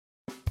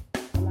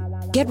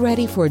Get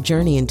ready for a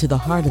journey into the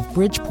heart of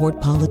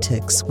Bridgeport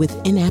politics with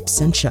In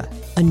Absentia,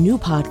 a new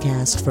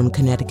podcast from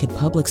Connecticut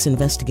Public's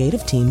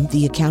investigative team,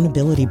 The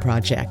Accountability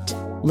Project.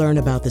 Learn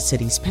about the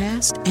city's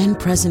past and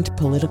present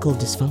political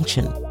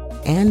dysfunction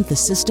and the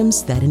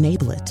systems that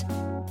enable it.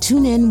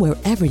 Tune in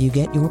wherever you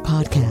get your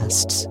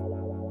podcasts.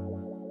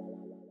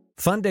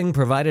 Funding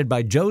provided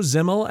by Joe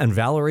Zimmel and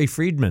Valerie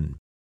Friedman.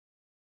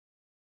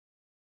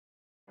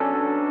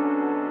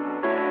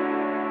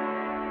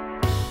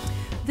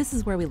 This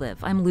is Where We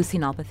Live. I'm Lucy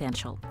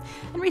Nalpathanchel.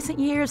 In recent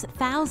years,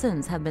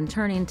 thousands have been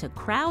turning to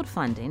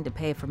crowdfunding to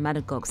pay for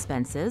medical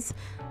expenses.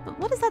 But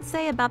what does that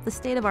say about the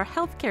state of our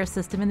healthcare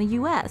system in the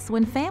U.S.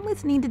 when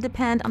families need to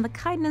depend on the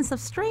kindness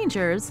of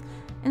strangers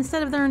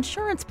instead of their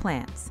insurance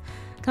plans?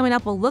 Coming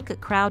up, we'll look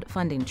at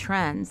crowdfunding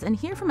trends and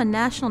hear from a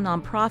national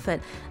nonprofit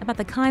about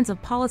the kinds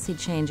of policy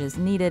changes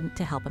needed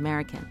to help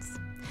Americans.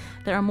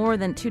 There are more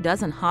than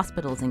 24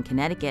 hospitals in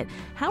Connecticut.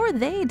 How are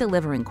they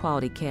delivering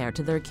quality care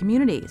to their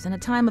communities in a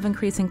time of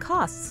increasing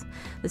costs?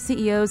 The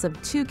CEOs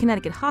of 2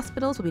 Connecticut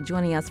hospitals will be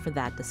joining us for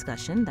that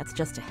discussion. That's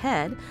just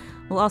ahead.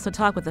 We'll also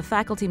talk with a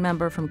faculty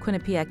member from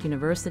Quinnipiac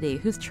University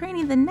who's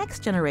training the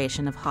next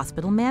generation of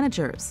hospital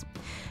managers.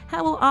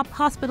 How will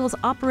hospitals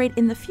operate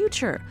in the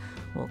future?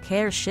 Will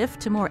care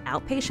shift to more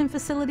outpatient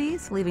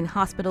facilities, leaving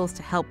hospitals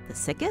to help the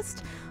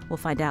sickest? We'll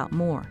find out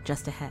more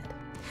just ahead.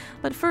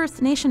 But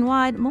first,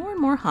 nationwide, more and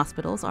more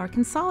hospitals are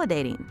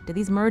consolidating. Do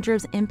these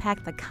mergers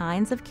impact the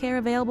kinds of care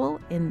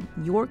available in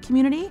your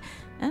community?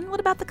 And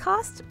what about the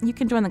cost? You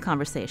can join the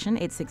conversation,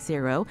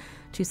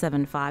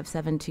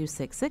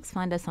 860-275-7266.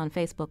 Find us on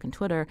Facebook and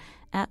Twitter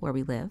at Where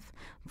We Live.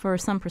 For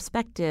some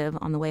perspective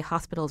on the way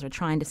hospitals are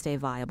trying to stay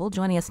viable,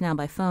 joining us now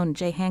by phone,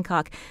 Jay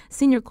Hancock,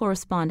 senior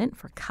correspondent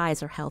for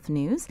Kaiser Health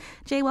News.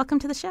 Jay, welcome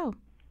to the show.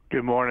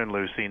 Good morning,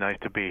 Lucy. Nice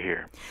to be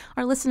here.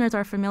 Our listeners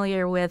are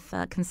familiar with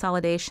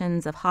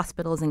consolidations of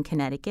hospitals in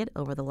Connecticut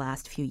over the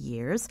last few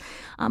years.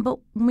 But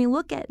when we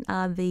look at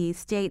the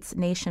states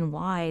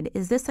nationwide,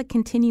 is this a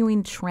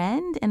continuing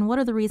trend? And what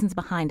are the reasons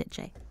behind it,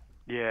 Jay?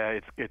 Yeah,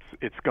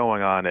 it's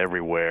going on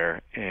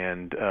everywhere.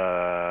 And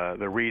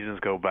the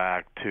reasons go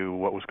back to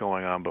what was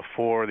going on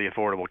before the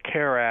Affordable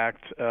Care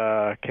Act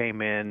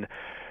came in.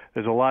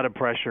 There's a lot of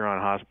pressure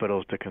on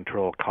hospitals to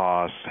control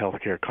costs.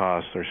 Healthcare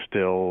costs are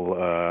still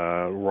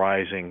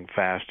rising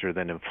faster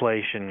than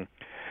inflation.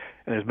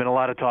 And there's been a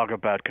lot of talk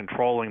about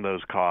controlling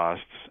those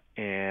costs.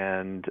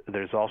 And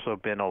there's also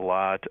been a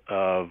lot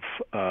of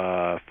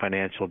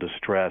financial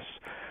distress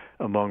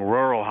among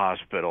rural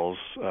hospitals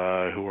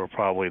who are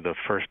probably the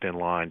first in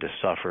line to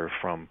suffer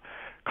from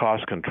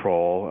cost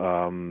control.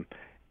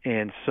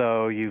 And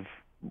so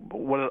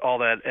what all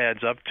that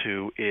adds up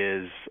to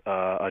is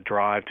a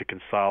drive to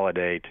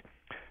consolidate,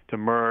 to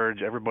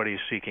merge.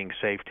 Everybody's seeking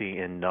safety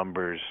in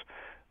numbers.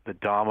 The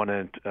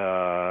dominant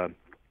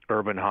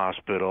urban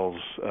hospitals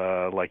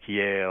like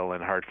Yale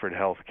and Hartford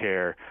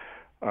Healthcare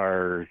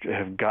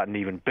have gotten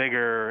even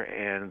bigger,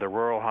 and the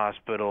rural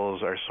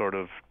hospitals are sort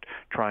of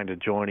trying to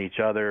join each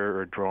other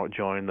or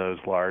join those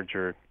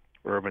larger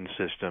urban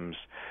systems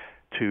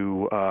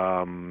to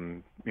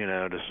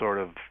to sort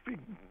of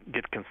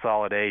get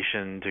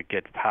consolidation, to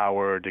get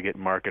power, to get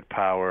market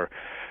power.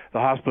 The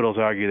hospitals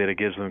argue that it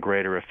gives them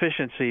greater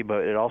efficiency,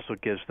 but it also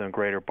gives them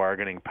greater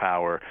bargaining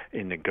power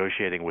in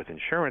negotiating with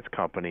insurance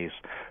companies,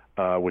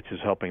 which is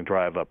helping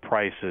drive up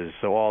prices.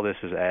 So all this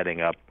is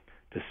adding up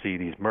to see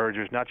these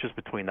mergers, not just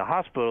between the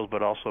hospitals,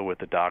 but also with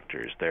the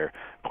doctors. They're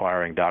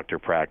acquiring doctor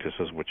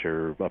practices, which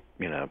are a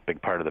big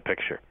part of the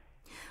picture.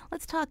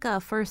 Let's talk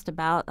first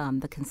about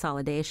the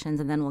consolidations,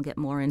 and then we'll get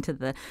more into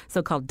the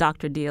so-called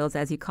doctor deals,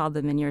 as you called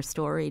them in your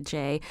story,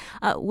 Jay.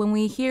 When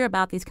we hear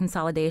about these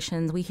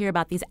consolidations, we hear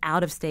about these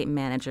out-of-state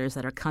managers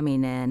that are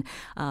coming in.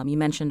 You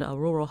mentioned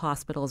rural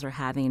hospitals are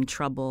having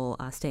trouble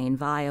staying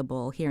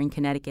viable. Here in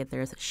Connecticut,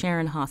 there's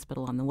Sharon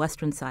Hospital on the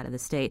western side of the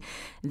state.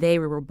 They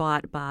were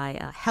bought by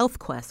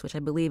HealthQuest, which I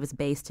believe is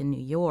based in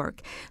New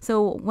York.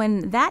 So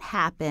when that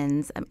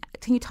happens,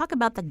 can you talk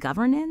about the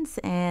governance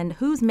and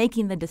who's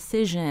making the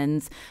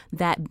decisions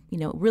that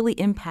really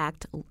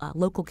impact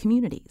local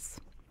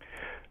communities?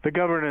 The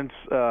governance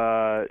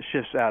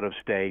shifts out of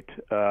state,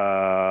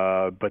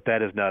 but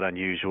that is not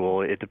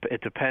unusual. It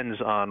depends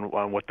on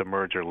what the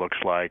merger looks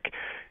like.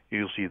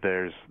 Usually,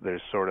 there's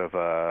sort of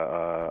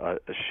a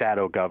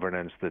shadow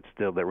governance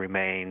that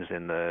remains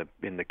in the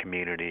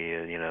community.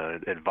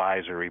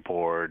 Advisory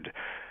board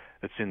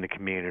that's in the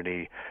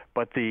community,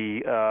 but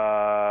the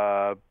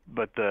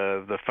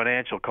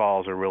financial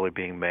calls are really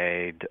being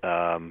made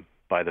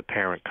by the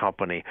parent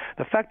company.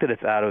 The fact that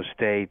it's out of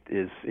state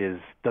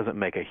doesn't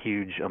make a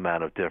huge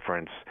amount of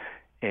difference.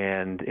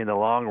 And in the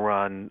long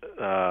run,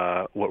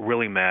 what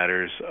really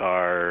matters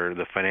are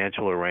the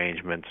financial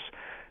arrangements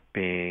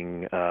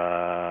being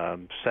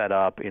set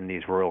up in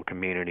these rural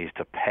communities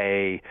to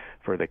pay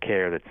for the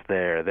care that's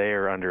there. They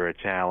are under a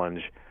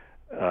challenge,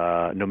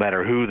 no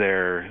matter who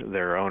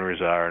their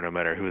owners are, no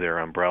matter who their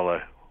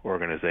umbrella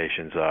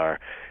organizations are.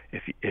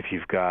 If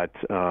you've got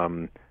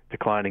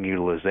declining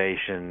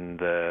utilization,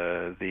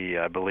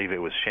 I believe it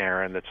was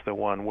Sharon, that's the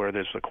one where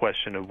there's a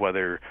question of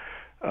whether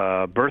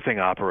birthing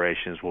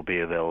operations will be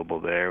available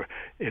there.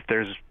 If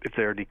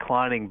there are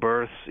declining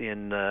births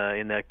in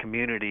that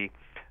community,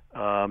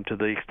 to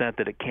the extent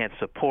that it can't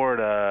support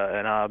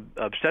an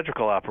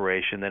obstetrical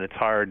operation, then it's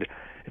going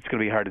to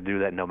be hard to do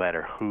that no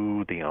matter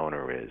who the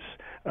owner is.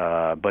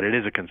 But it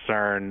is a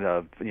concern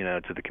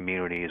to the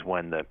communities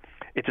when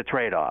it's a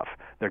trade-off.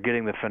 They're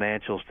getting the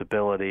financial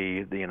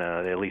stability,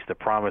 at least the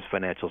promised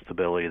financial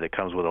stability that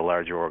comes with a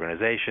larger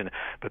organization,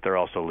 but they're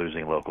also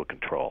losing local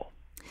control.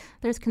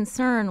 There's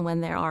concern when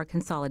there are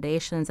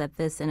consolidations that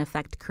this, in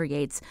effect,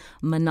 creates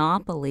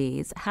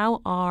monopolies. How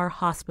are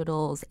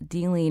hospitals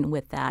dealing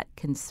with that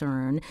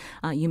concern?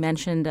 You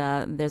mentioned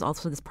there's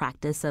also this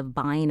practice of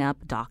buying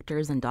up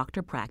doctors and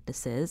doctor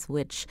practices,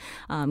 which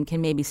can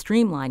maybe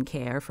streamline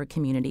care for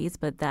communities,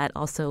 but that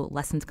also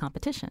lessens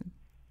competition.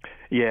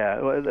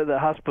 Yeah, well, the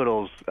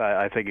hospitals,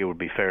 I think it would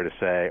be fair to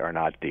say, are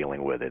not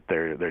dealing with it.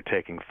 They're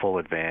taking full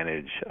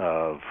advantage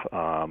of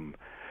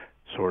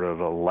sort of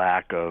a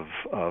lack of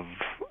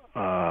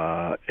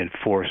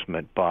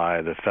enforcement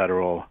by the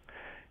federal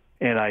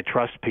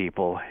antitrust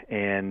people,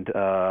 and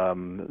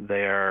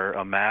they are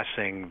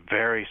amassing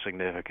very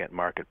significant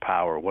market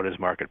power. What does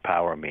market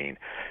power mean?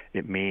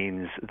 It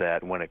means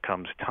that when it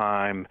comes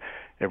time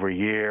every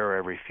year or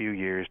every few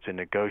years to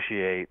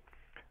negotiate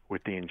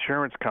with the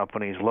insurance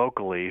companies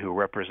locally who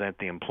represent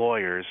the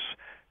employers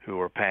who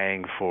are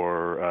paying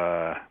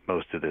for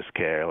most of this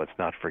care. Let's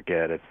not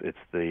forget it's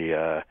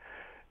the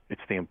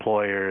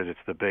employers, it's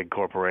the big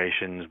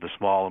corporations, the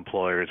small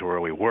employers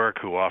where we work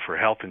who offer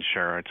health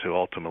insurance who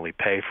ultimately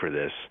pay for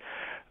this.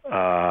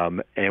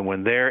 And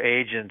when their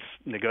agents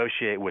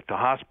negotiate with the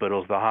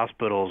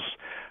hospitals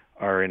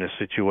are in a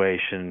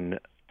situation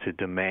to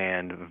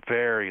demand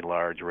very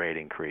large rate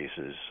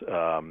increases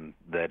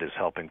that is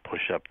helping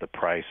push up the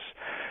price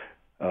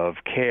of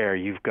care.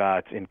 You've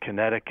got in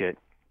Connecticut,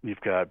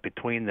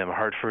 between them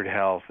Hartford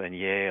Health and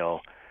Yale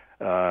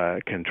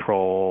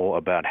control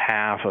about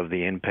half of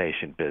the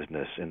inpatient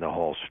business in the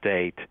whole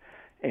state,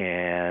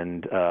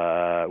 and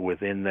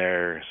within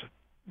their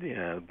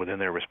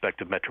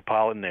respective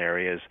metropolitan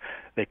areas,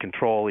 they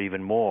control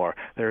even more.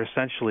 They're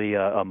essentially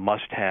a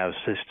must-have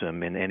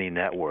system in any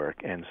network,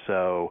 and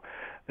so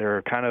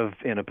they're kind of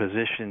in a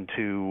position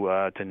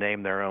to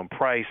name their own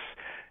price,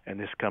 and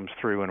this comes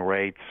through in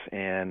rates,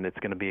 and it's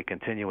going to be a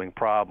continuing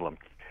problem.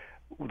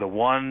 The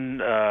one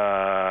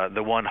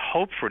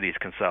hope for these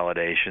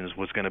consolidations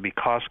was going to be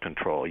cost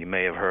control. You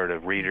may have heard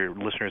of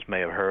listeners may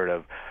have heard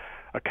of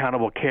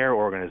accountable care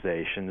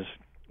organizations,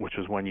 which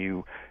was when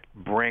you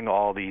bring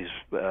all these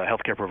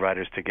healthcare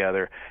providers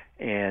together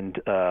and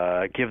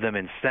give them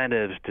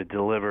incentives to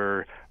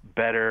deliver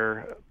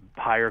better,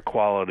 higher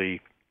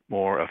quality,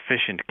 more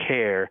efficient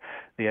care.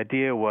 The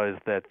idea was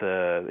that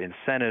the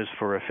incentives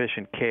for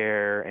efficient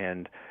care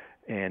and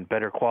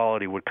better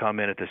quality would come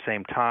in at the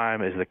same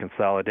time as the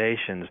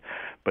consolidations,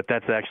 but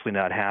that's actually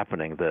not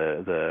happening.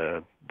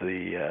 The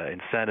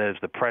incentives,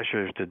 the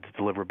pressures to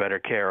deliver better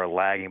care are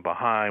lagging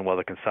behind while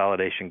the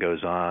consolidation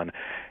goes on,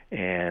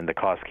 and the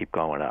costs keep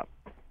going up.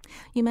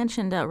 You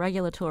mentioned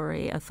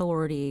regulatory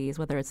authorities,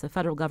 whether it's the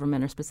federal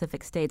government or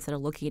specific states that are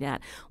looking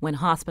at when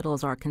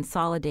hospitals are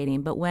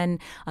consolidating. But when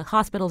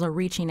hospitals are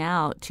reaching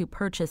out to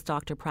purchase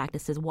doctor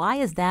practices, why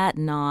is that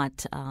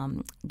not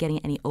getting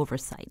any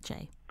oversight,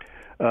 Jay?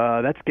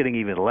 That's getting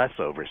even less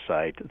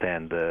oversight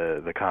than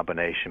the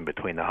combination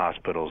between the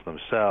hospitals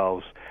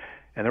themselves.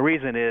 And the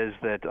reason is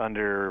that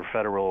under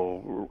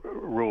federal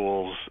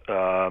rules,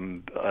 a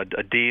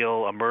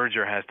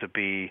merger has to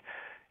be,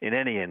 in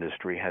any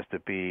industry, has to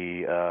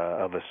be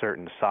of a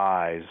certain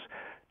size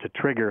to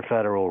trigger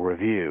federal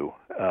review.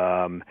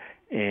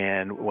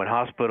 And when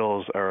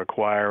hospitals are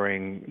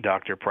acquiring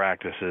doctor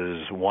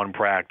practices, one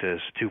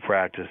practice, two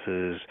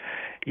practices,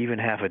 even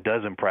half a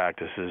dozen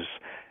practices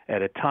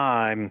at a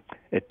time,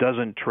 it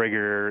doesn't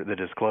trigger the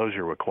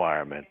disclosure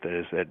requirement. That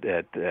is,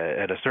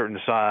 at a certain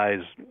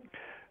size,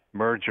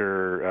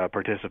 merger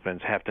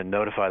participants have to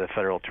notify the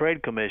Federal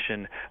Trade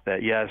Commission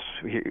that yes,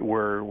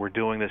 we're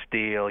doing this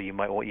deal. You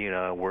might,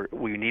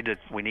 we need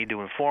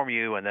to inform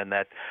you, and then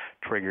that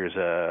triggers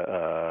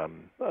a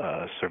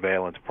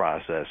surveillance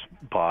process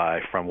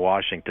from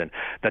Washington.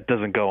 That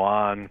doesn't go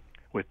on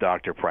with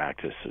doctor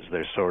practices.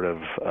 They're sort of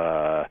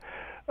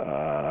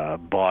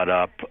bought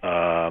up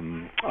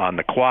on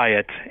the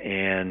quiet,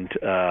 and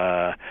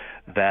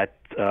that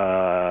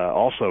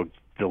also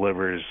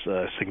delivers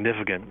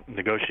significant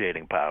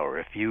negotiating power.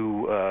 If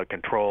you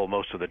control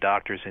most of the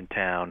doctors in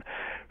town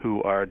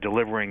who are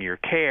delivering your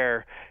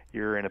care,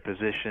 you're in a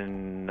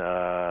position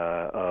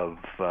of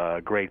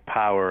great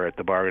power at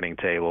the bargaining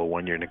table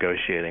when you're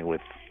negotiating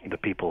with the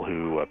people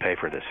who pay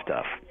for this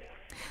stuff.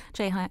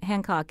 Jay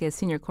Hancock is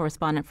senior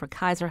correspondent for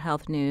Kaiser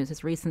Health News.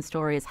 His recent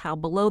story is how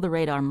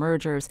below-the-radar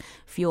mergers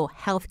fuel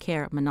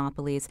healthcare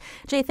monopolies.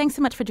 Jay, thanks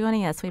so much for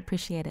joining us. We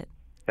appreciate it.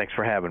 Thanks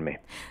for having me.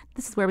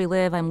 This is Where We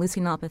Live. I'm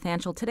Lucy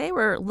Nalpathanchel. Today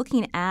we're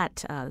looking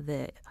at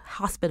the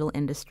hospital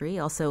industry,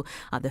 also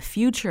the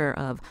future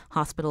of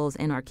hospitals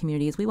in our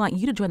communities. We want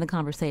you to join the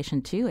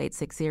conversation too,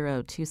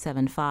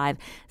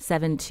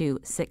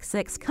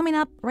 860-275-7266. Coming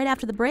up right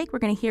after the break, we're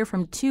going to hear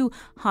from two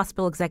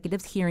hospital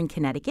executives here in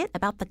Connecticut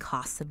about the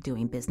costs of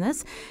doing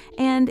business.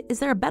 And is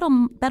there a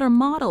better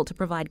model to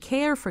provide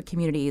care for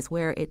communities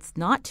where it's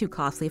not too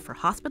costly for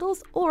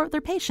hospitals or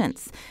their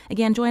patients?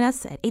 Again, join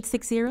us at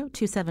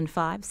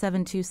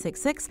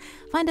 860-275-7266.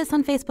 Find us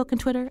on Facebook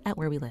and Twitter at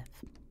Where We Live.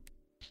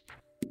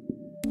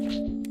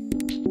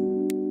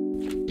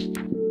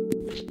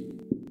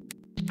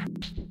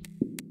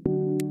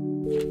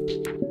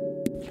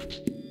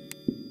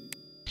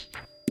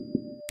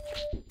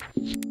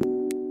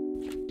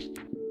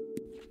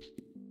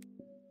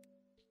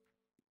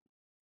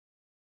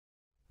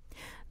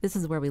 This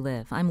is Where We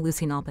Live. I'm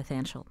Lucy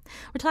Nalpathanchel.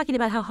 We're talking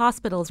about how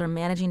hospitals are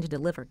managing to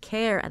deliver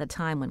care at a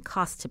time when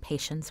costs to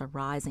patients are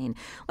rising.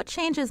 What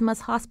changes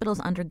must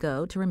hospitals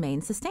undergo to remain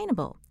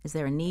sustainable? Is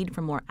there a need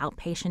for more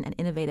outpatient and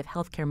innovative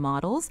healthcare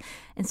models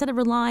instead of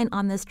relying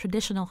on this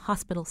traditional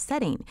hospital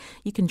setting?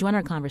 You can join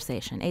our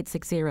conversation,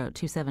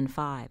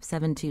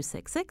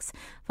 860-275-7266.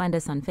 Find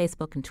us on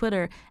Facebook and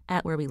Twitter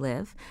at Where We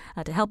Live.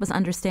 To help us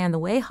understand the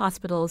way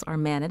hospitals are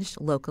managed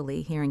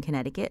locally here in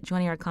Connecticut,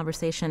 joining our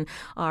conversation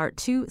are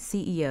two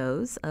CEOs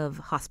of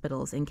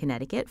hospitals in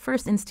Connecticut.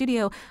 First in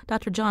studio,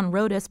 Dr. John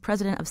Rodas,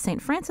 president of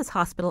St. Francis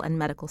Hospital and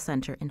Medical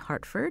Center in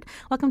Hartford.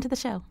 Welcome to the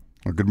show.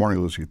 Well, good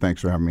morning, Lucy. Thanks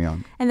for having me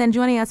on. And then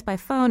joining us by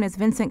phone is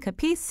Vincent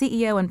Capice,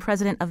 CEO and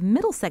president of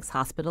Middlesex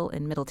Hospital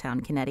in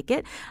Middletown,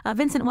 Connecticut.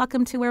 Vincent,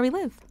 welcome to Where We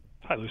Live.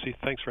 Hi, Lucy.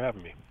 Thanks for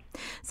having me.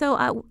 So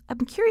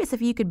I'm curious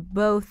if you could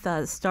both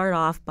start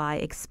off by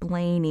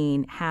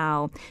explaining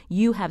how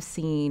you have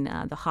seen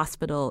the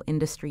hospital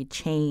industry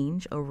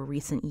change over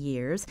recent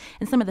years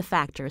and some of the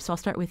factors. So I'll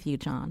start with you,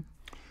 John.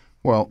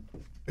 Well,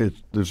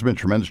 there's been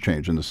tremendous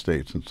change in the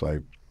state since I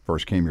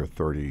first came here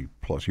 30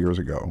 plus years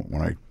ago.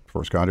 When I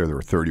first got here, there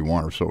were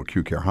 31 or so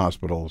acute care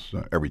hospitals.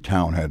 Every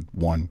town had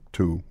 1,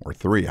 2, or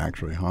 3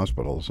 actually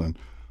hospitals, and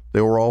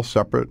they were all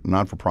separate,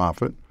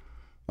 not-for-profit,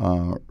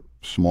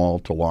 small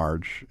to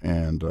large,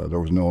 and there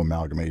was no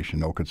amalgamation,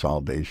 no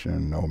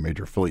consolidation, no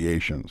major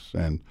affiliations,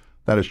 and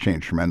that has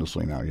changed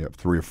tremendously now. You have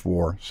 3 or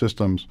 4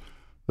 systems.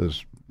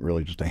 There's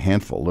really just a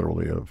handful,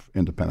 literally, of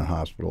independent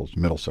hospitals,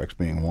 Middlesex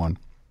being one,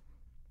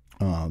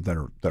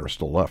 that are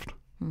still left.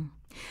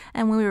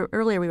 And when we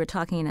were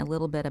talking a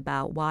little bit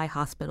about why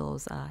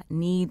hospitals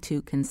need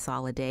to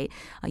consolidate.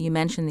 You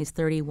mentioned these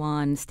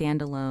 31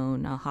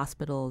 standalone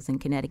hospitals in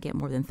Connecticut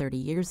more than 30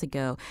 years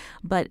ago.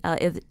 But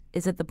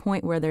is it the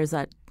point where there's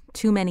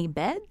too many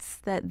beds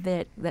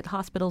that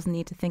hospitals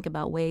need to think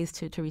about ways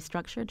to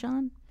restructure,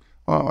 John?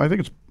 Well, I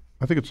think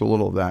it's a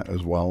little of that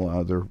as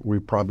well. We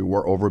probably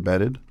were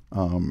overbedded,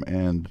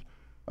 and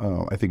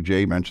I think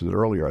Jay mentioned it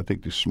earlier. I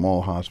think these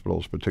small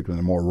hospitals, particularly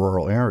in the more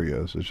rural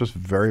areas, it's just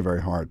very,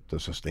 very hard to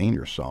sustain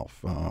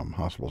yourself.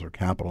 Hospitals are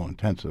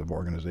capital-intensive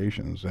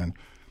organizations, and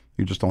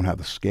you just don't have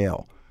the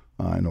scale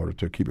in order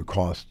to keep your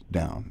costs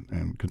down.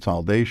 And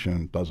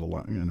consolidation does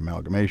allow, and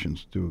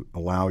amalgamations do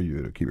allow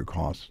you to keep your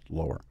costs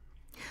lower.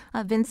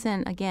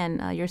 Vincent, again,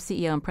 you're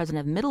CEO and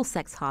president of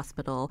Middlesex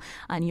Hospital,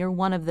 and you're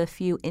one of the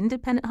few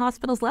independent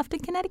hospitals left in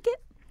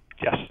Connecticut?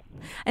 Yes.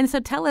 And so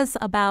tell us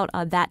about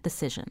that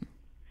decision.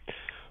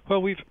 Well,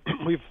 we've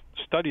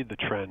studied the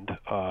trend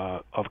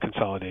of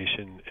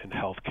consolidation in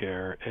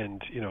healthcare,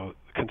 and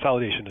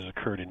consolidation has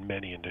occurred in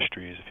many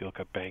industries. If you look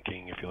at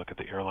banking, if you look at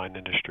the airline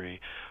industry,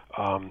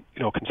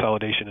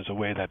 consolidation is a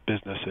way that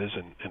businesses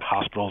and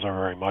hospitals are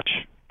very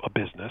much a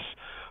business.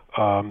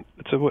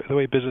 It's the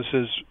way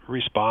businesses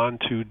respond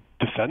to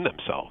defend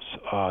themselves,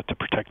 to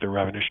protect their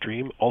revenue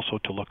stream, also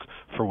to look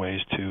for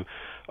ways to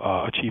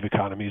achieve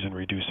economies and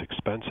reduce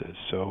expenses.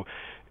 So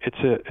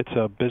it's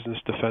a business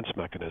defense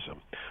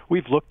mechanism.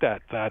 We've looked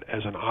at that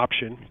as an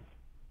option,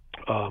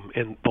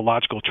 and the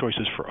logical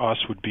choices for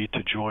us would be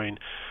to join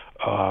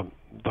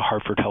the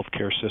Hartford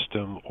healthcare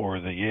system or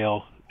the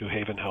Yale New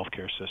Haven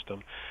healthcare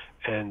system,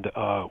 and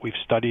we've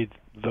studied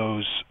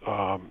those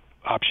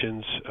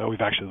options.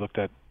 We've actually looked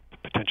at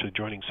potentially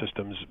joining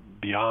systems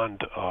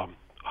beyond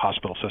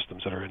hospital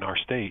systems that are in our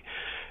state.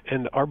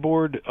 And our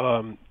board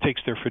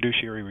takes their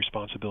fiduciary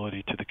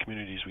responsibility to the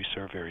communities we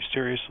serve very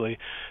seriously.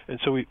 And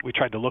so we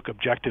tried to look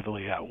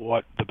objectively at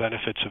what the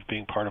benefits of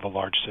being part of a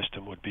large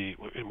system would be.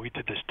 And we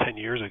did this 10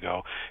 years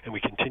ago, and we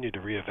continue to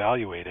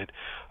reevaluate it.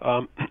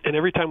 And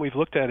every time we've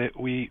looked at it,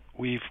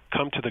 we've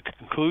come to the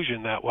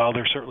conclusion that while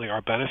there certainly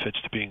are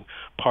benefits to being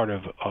part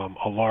of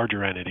a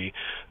larger entity,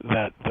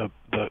 that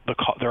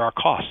there are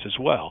costs as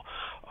well.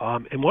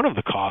 And one of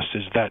the costs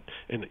is that,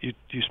 and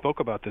you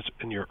spoke about this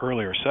in your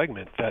earlier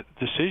segment, that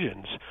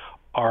decisions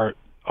are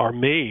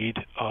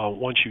made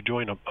once you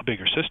join a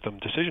bigger system.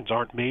 Decisions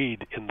aren't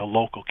made in the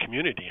local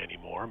community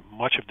anymore.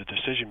 Much of the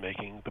decision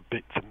making,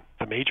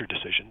 the major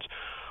decisions,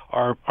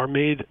 are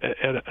made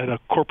at a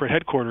corporate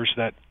headquarters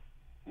that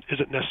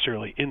isn't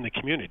necessarily in the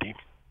community.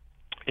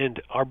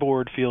 And our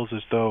board feels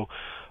as though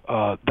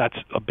that's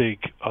a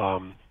big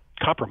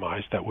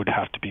compromise that would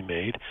have to be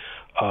made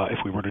if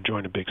we were to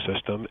join a big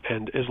system.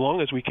 And as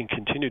long as we can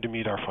continue to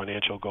meet our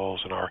financial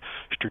goals and our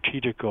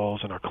strategic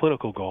goals and our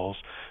clinical goals,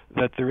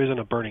 that there isn't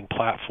a burning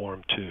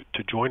platform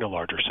to join a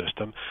larger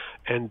system.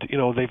 And,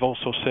 they've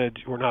also said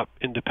we're not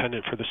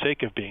independent for the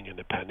sake of being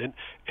independent.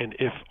 And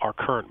if our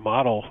current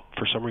model,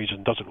 for some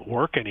reason, doesn't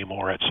work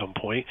anymore at some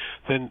point,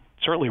 then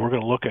certainly we're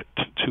going to look at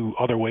to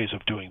other ways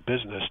of doing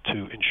business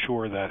to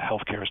ensure that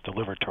healthcare is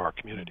delivered to our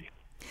community.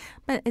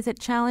 But is it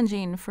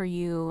challenging for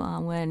you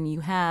when you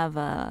have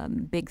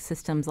big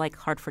systems like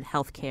Hartford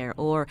Healthcare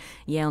or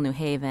Yale New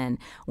Haven,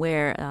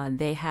 where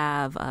they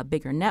have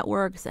bigger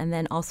networks and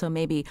then also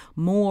maybe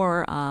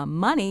more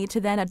money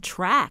to then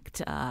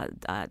attract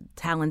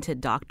talented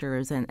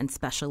doctors and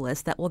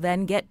specialists that will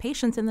then get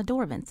patients in the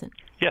door, Vincent?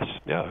 Yes,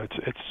 yeah,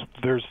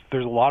 there's a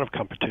lot of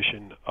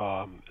competition,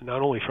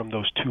 not only from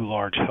those two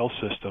large health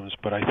systems,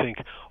 but I think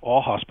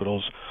all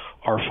hospitals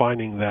are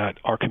finding that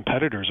our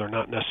competitors are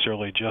not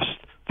necessarily just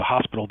the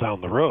hospital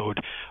down the road.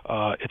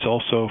 It's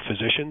also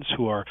physicians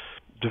who are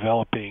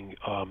developing,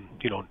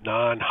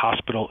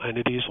 non-hospital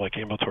entities like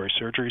ambulatory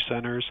surgery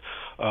centers,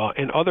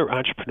 and other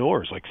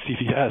entrepreneurs like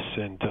CVS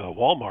and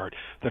Walmart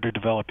that are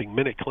developing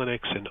minute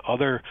clinics and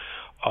other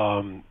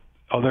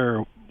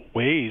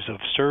ways of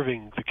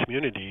serving the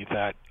community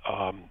that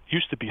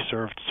used to be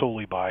served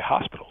solely by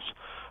hospitals.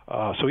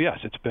 So yes,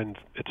 it's been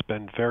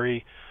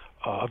very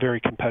a very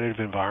competitive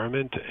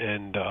environment,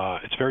 and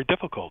it's very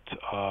difficult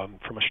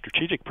from a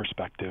strategic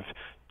perspective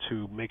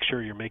to make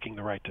sure you're making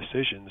the right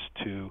decisions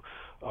to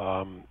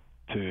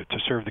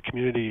serve the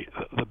community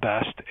the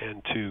best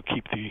and to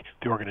keep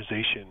the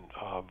organization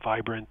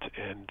vibrant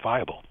and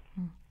viable.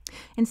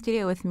 In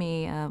studio with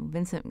me,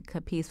 Vincent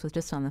Capice was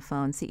just on the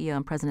phone, CEO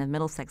and president of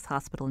Middlesex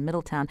Hospital in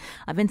Middletown.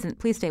 Vincent,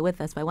 please stay with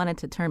us. But I wanted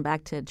to turn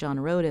back to John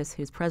Rodas,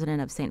 who's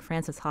president of St.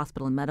 Francis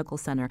Hospital and Medical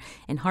Center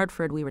in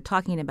Hartford. We were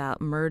talking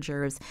about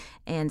mergers,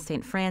 and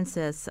St.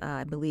 Francis,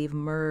 I believe,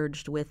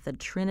 merged with the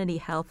Trinity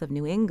Health of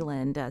New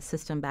England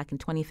system back in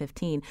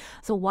 2015.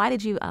 So why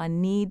did you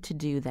need to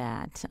do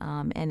that?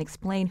 And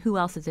explain who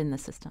else is in the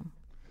system.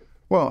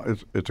 Well,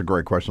 it's a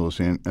great question,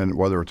 Lucy, and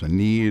whether it's a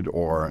need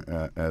or,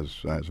 as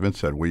Vince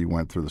said, we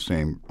went through the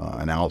same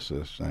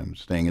analysis and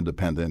staying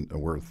independent.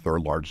 We're the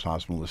third largest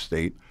hospital in the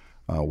state.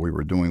 We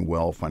were doing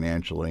well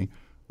financially,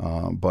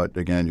 but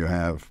again, you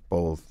have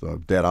both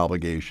debt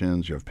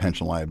obligations, you have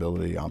pension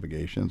liability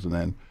obligations, and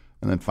then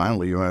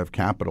finally you have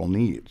capital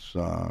needs.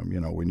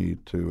 We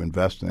need to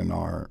invest in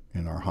our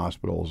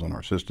hospitals and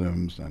our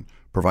systems and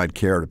provide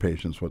care to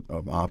patients with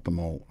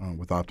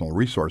optimal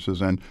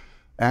resources. And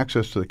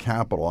access to the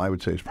capital, I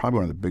would say, is probably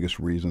one of the biggest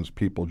reasons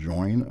people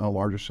join a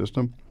larger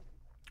system.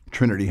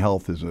 Trinity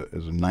Health is a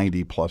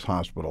 90-plus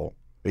hospital,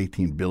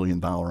 $18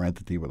 billion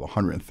entity with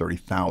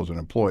 130,000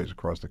 employees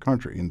across the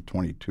country in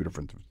 22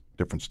 different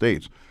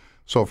states.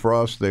 So for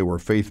us, they were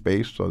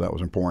faith-based, so that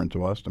was important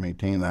to us to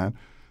maintain that.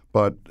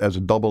 But as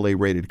a AA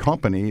rated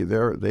company,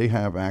 they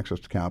have access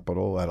to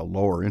capital at a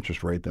lower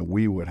interest rate than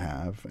we would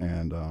have,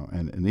 and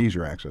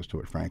easier access to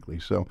it,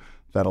 frankly. So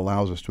that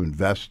allows us to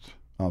invest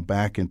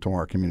back into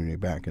our community,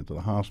 back into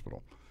the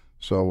hospital.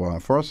 So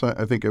for us,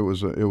 I think it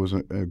was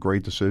a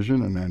great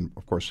decision. And then,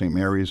 of course, St.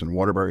 Mary's and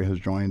Waterbury has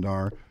joined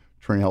our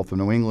Trinity Health of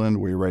New England.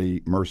 We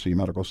already Mercy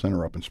Medical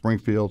Center up in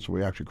Springfield, so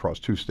we actually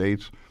crossed two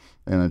states,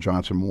 and then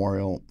Johnson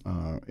Memorial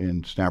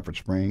in Stafford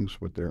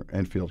Springs with their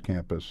Enfield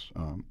campus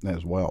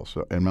as well.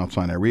 So, and Mount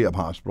Sinai Rehab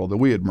Hospital that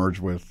we had merged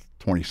with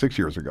 26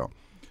 years ago.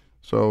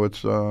 So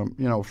it's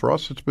for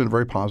us, it's been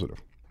very positive.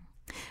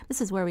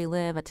 This is Where We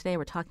Live. Today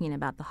we're talking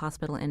about the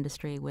hospital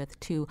industry with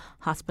two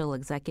hospital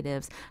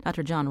executives,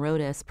 Dr. John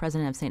Rodas,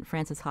 president of St.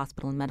 Francis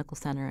Hospital and Medical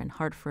Center in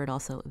Hartford,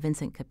 also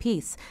Vincent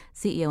Capice,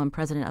 CEO and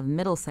president of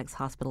Middlesex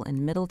Hospital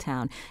in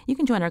Middletown. You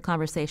can join our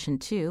conversation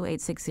too,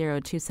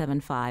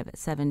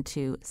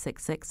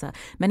 860-275-7266.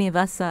 Many of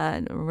us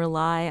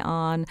rely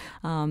on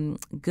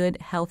good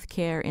health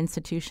care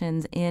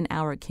institutions in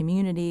our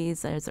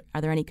communities. Are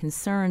there any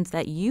concerns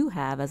that you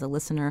have as a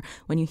listener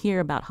when you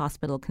hear about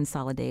hospital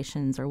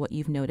consolidations or what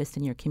you've noticed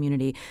in your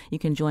community? You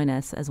can join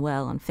us as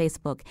well on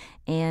Facebook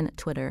and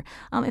Twitter.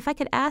 If I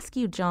could ask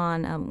you,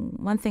 John,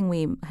 one thing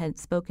we had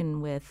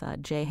spoken with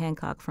Jay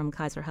Hancock from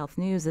Kaiser Health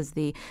News is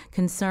the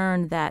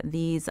concern that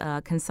these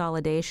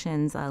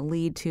consolidations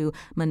lead to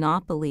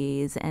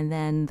monopolies and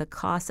then the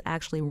costs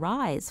actually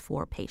rise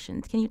for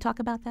patients. Can you talk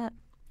about that?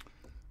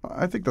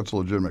 I think that's a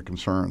legitimate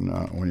concern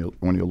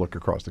when you look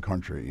across the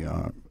country.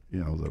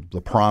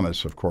 The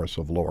promise, of course,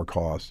 of lower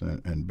costs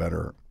and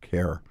better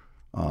care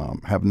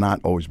have not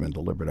always been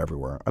delivered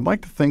everywhere. I'd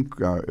like to think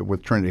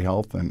with Trinity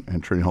Health and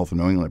Trinity Health of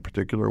New England in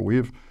particular,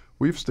 we've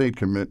stayed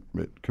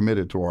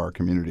committed to our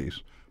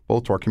communities,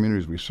 both to our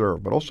communities we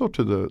serve, but also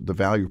to the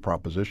value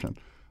proposition.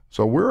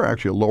 So we're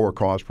actually a lower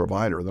cost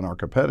provider than our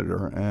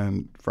competitor,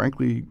 and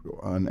frankly,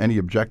 on any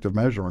objective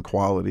measure on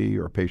quality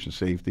or patient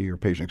safety or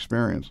patient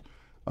experience,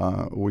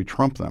 we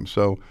trump them.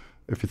 So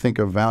if you think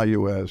of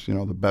value as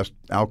the best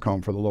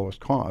outcome for the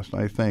lowest cost,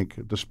 I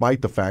think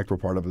despite the fact we're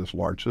part of this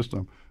large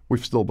system,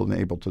 we've still been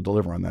able to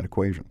deliver on that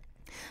equation.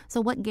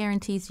 So what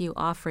guarantees do you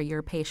offer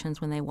your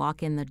patients when they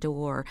walk in the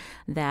door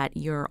that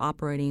you're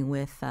operating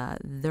with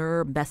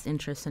their best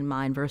interests in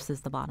mind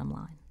versus the bottom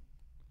line?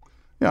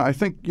 Yeah, I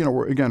think,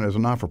 we're, again, as a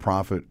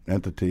not-for-profit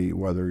entity,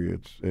 whether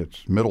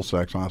it's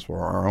Middlesex Hospital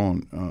or our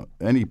own,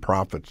 any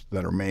profits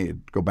that are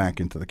made go back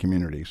into the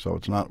community. So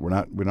we're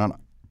not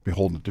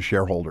beholden to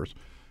shareholders.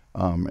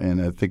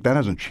 And I think that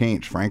hasn't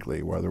changed,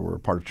 frankly, whether we're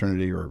part of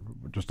Trinity or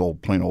just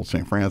plain old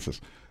St.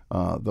 Francis.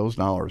 Those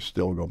dollars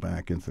still go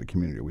back into the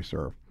community we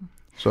serve.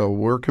 So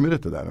we're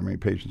committed to that. I mean,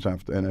 patients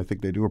have to, and I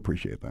think they do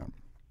appreciate that.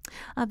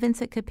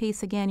 Vincent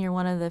Capice, again, you're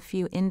one of the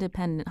few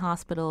independent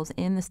hospitals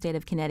in the state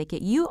of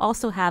Connecticut. You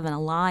also have an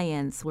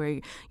alliance where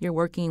you're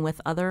working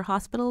with other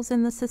hospitals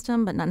in the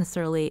system, but not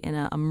necessarily in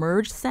a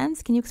merged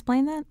sense. Can you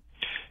explain that?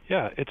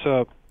 Yeah, it's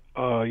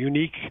a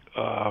unique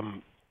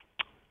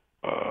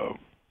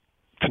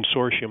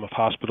consortium of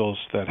hospitals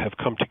that have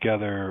come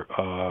together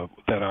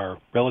that are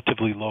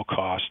relatively low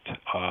cost,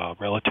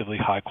 relatively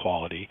high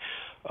quality,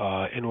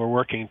 and we're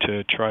working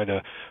to try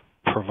to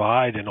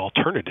provide an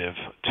alternative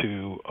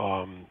to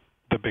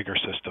the bigger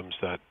systems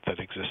that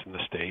exist in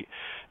the state.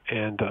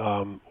 And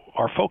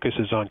our focus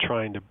is on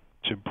trying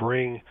to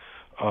bring,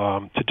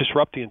 to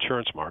disrupt the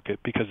insurance market,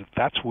 because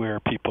that's where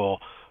people,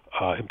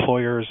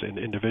 employers and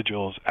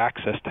individuals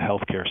access the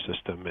healthcare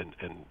system,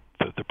 and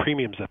the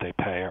premiums that they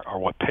pay are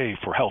what pay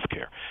for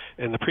healthcare.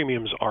 And the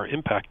premiums are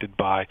impacted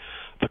by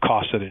the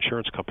costs that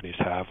insurance companies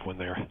have when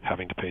they're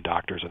having to pay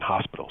doctors and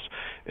hospitals.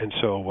 And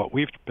so what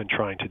we've been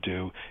trying to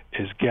do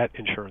is get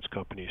insurance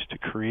companies to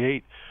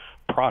create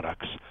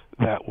products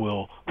that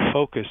will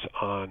focus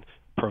on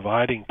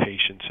providing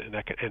patients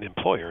and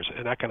employers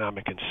an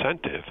economic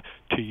incentive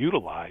to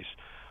utilize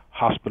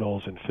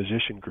hospitals and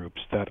physician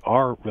groups that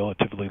are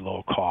relatively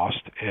low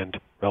cost and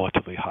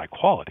relatively high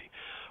quality.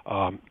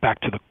 Back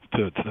to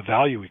the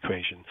value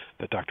equation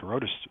that Dr.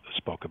 Rodas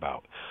spoke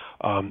about.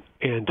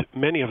 And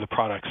many of the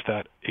products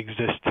that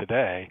exist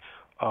today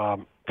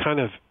kind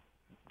of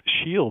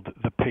shield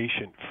the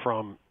patient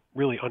from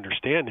really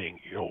understanding,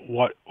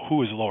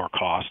 who is lower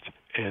cost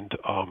and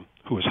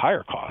who is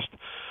higher cost.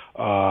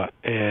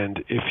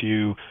 And if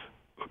you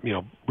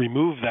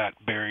remove that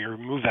barrier,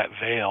 remove that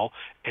veil,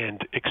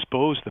 and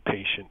expose the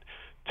patient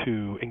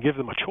to, and give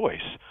them a choice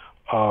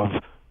of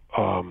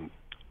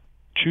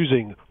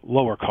choosing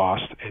lower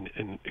cost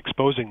and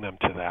exposing them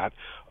to that,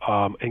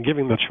 and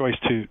giving them the choice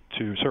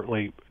to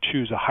certainly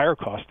choose a higher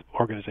cost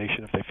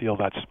organization if they feel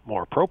that's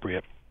more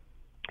appropriate,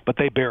 but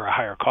they bear a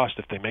higher cost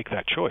if they make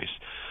that choice.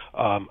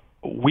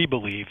 We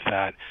believe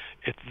that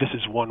this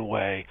is one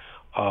way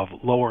of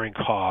lowering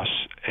costs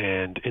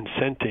and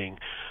incenting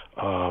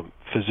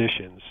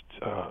physicians,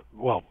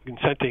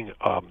 incenting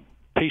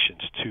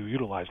patients to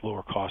utilize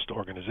lower cost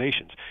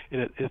organizations.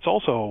 And it's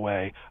also a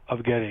way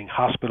of getting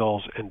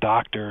hospitals and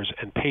doctors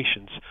and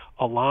patients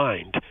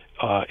aligned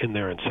in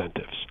their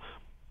incentives.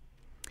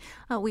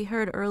 We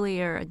heard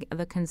earlier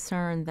the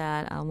concern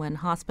that when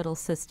hospital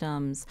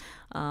systems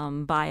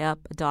buy up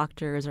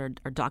doctors or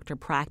doctor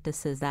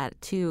practices,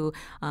 that too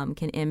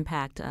can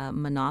impact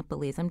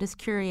monopolies. I'm just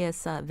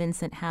curious,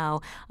 Vincent,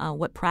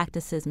 what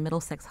practices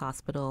Middlesex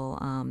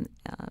Hospital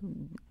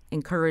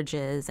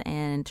encourages,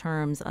 and in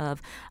terms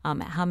of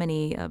how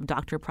many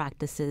doctor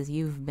practices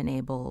you've been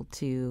able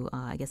to,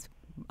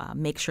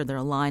 make sure they're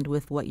aligned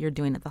with what you're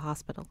doing at the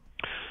hospital.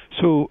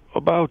 So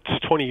about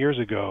 20 years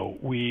ago,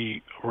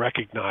 we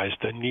recognized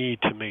the need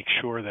to make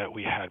sure that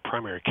we had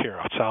primary care,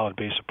 a solid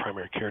base of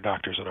primary care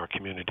doctors in our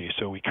community.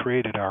 So we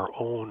created our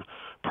own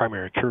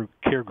primary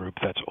care group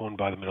that's owned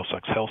by the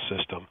Middlesex Health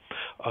System,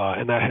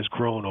 and that has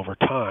grown over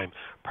time,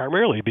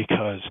 primarily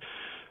because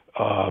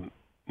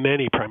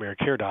many primary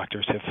care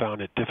doctors have found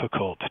it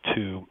difficult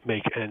to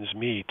make ends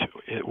meet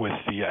with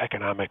the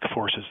economic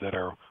forces that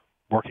are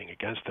working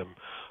against them,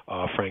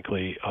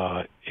 frankly,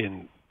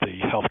 in the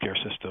healthcare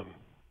system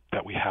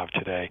that we have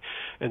today.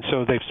 And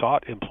so they've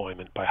sought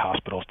employment by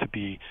hospitals to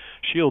be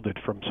shielded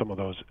from some of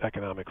those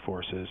economic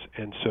forces.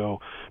 And so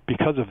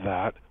because of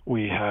that,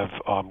 we have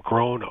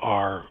grown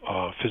our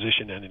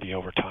physician entity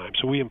over time.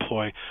 So we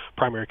employ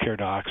primary care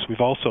docs. We've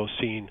also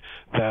seen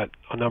that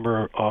a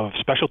number of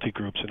specialty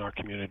groups in our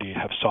community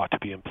have sought to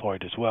be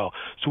employed as well.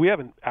 So we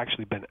haven't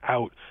actually been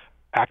out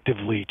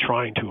actively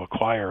trying to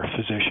acquire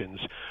physicians.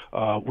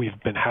 We've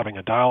been having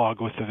a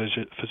dialogue with the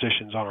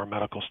physicians on our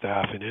medical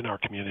staff and in our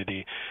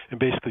community, and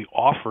basically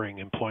offering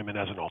employment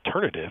as an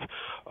alternative.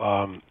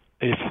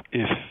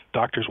 If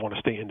doctors want to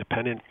stay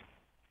independent,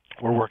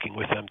 we're working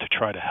with them to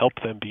try to help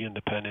them be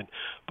independent,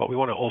 but we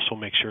want to also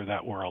make sure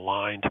that we're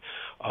aligned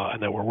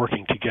and that we're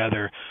working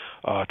together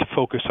to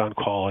focus on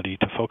quality,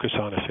 to focus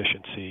on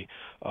efficiency,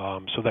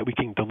 so that we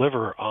can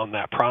deliver on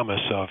that promise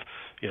of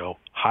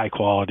high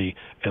quality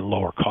and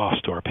lower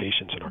cost to our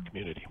patients in our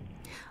community.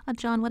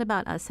 John, what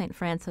about St.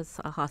 Francis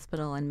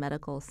Hospital and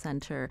Medical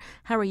Center?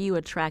 How are you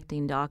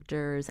attracting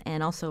doctors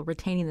and also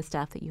retaining the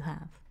staff that you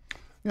have?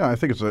 Yeah, I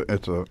think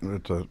it's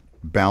a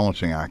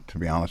balancing act, to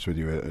be honest with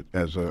you.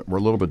 We're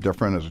a little bit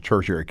different as a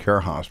tertiary care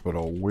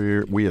hospital.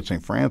 We at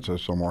St.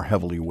 Francis are more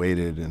heavily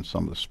weighted in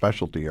some of the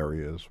specialty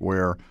areas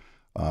where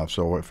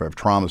So if I have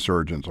trauma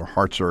surgeons or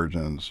heart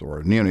surgeons or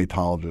a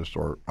neonatologist,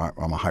 or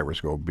I'm a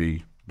high-risk OB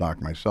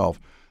doc myself,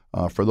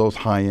 for those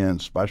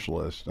high-end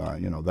specialists,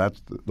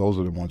 those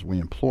are the ones we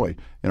employ.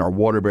 In our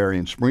Waterbury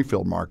and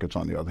Springfield markets,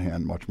 on the other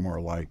hand, much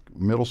more like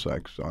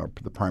Middlesex,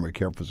 the primary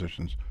care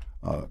physicians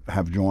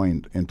have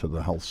joined into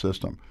the health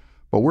system.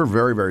 But we're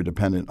very, very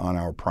dependent on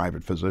our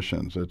private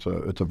physicians. It's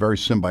a very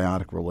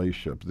symbiotic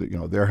relationship.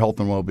 Their health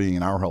and well-being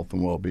and our health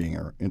and well-being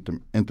are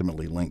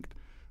intimately linked.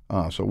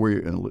 So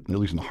we're, at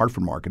least in the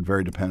Hartford market,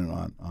 very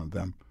dependent on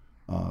them,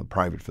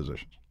 private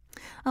physicians.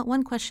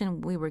 One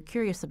question we were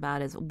curious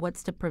about is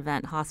what's to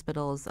prevent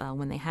hospitals,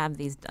 when they have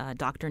these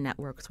doctor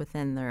networks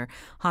within their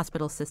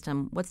hospital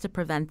system, what's to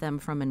prevent them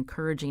from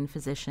encouraging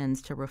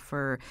physicians to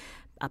refer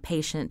a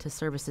patient to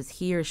services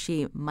he or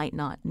she might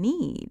not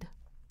need?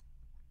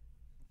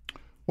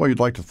 Well, you'd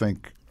like to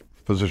think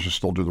physicians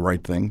still do the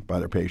right thing by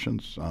their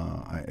patients.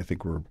 I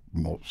think we're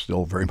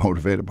still very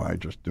motivated by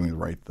just doing the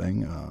right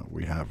thing.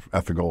 We have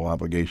ethical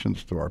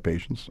obligations to our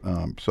patients.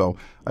 So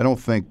I don't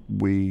think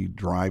we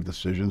drive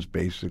decisions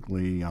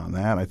basically on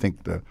that. I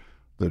think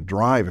the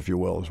drive, if you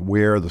will, is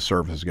where the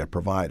services get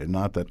provided,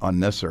 not that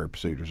unnecessary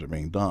procedures are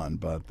being done,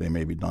 but they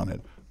may be done at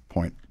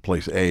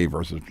place A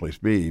versus place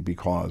B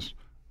because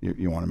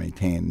you want to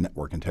maintain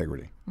network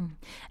integrity.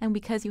 And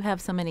because you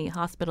have so many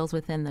hospitals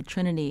within the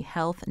Trinity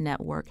Health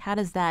Network, how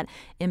does that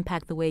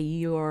impact the way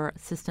your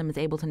system is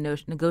able to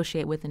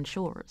negotiate with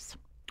insurers?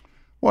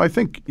 Well, I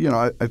think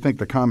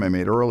the comment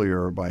made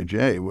earlier by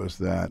Jay was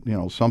that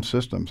some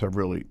systems have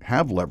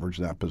leveraged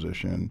that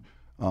position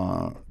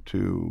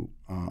to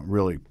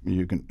really,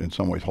 you can in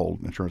some ways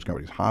hold insurance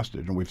companies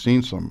hostage, and we've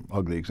seen some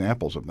ugly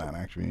examples of that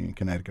actually in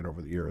Connecticut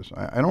over the years.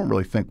 I don't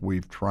really think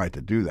we've tried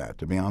to do that,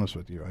 to be honest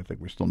with you. I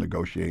think we still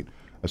negotiate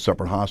as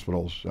separate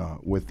hospitals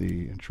with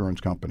the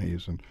insurance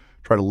companies and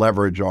try to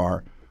leverage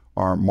our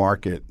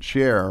market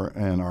share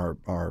and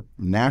our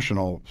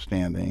national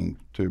standing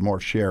to more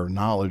share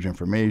knowledge,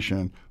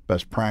 information,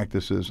 best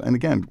practices. And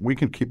again, we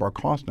can keep our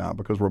costs down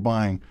because we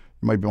might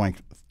be buying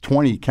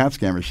 20 CAT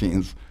scan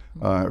machines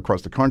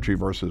across the country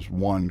versus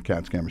one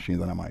CAT scan machine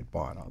that I might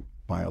buy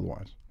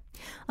otherwise.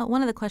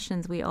 One of the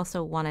questions we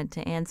also wanted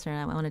to answer,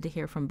 and I wanted to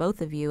hear from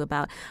both of you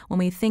about when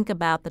we think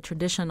about the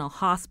traditional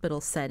hospital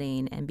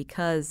setting and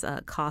because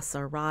costs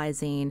are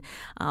rising,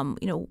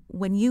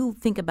 when you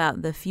think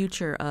about the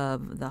future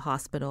of the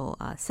hospital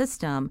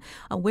system,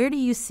 where do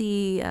you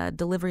see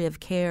delivery of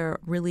care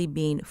really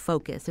being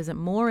focused? Is it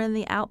more in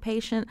the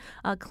outpatient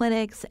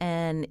clinics,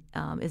 and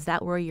is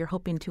that where you're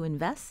hoping to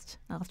invest?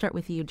 I'll start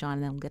with you, John,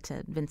 and then we'll get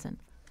to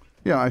Vincent.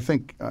 Yeah, I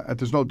think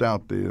there's no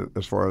doubt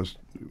as far as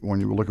when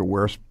you look at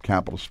where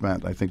capital is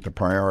spent, I think the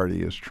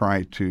priority is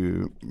try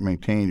to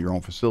maintain your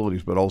own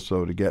facilities, but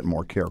also to get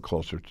more care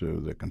closer to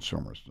the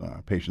consumers.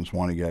 Patients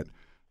want to get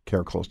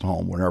care close to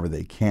home whenever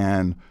they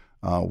can.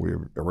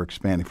 We're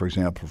expanding, for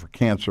example, for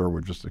cancer.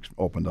 We've just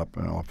opened up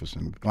an office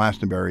in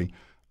Glastonbury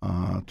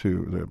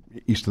to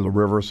the east of the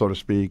river, so to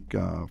speak,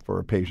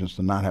 for patients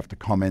to not have to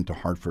come into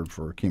Hartford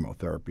for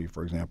chemotherapy,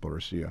 for example, or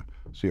see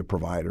a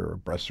provider, a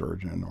breast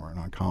surgeon, or an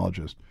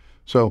oncologist.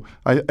 So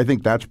I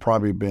think that's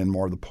probably been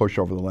more of the push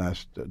over the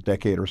last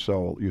decade or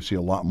so. You see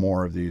a lot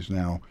more of these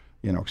now,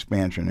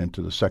 expansion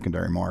into the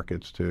secondary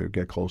markets to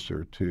get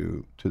closer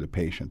to the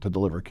patient, to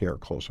deliver care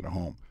closer to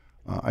home.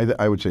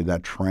 I would say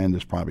that trend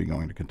is probably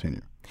going to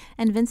continue.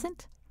 And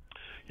Vincent?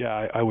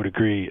 Yeah, I would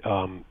agree.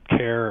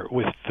 Care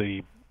with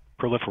the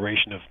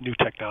proliferation of new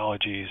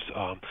technologies,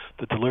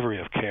 the delivery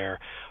of care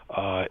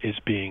is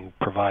being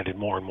provided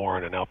more and more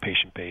on an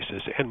outpatient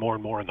basis and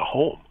more in the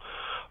home.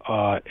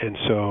 And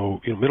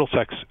so,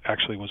 Middlesex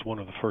actually was one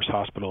of the first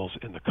hospitals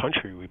in the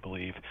country, we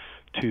believe,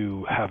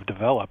 to have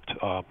developed,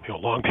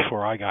 long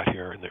before I got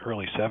here in the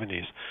early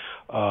 70s,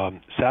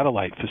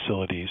 satellite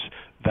facilities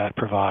that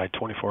provide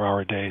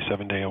 24-hour-a-day,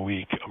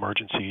 7-day-a-week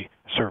emergency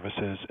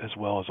services, as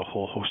well as a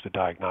whole host of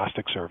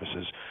diagnostic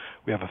services.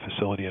 We have a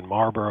facility in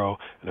Marlborough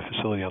and a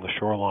facility on the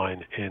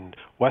shoreline in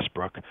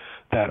Westbrook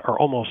that are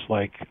almost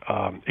like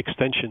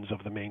extensions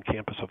of the main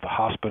campus of the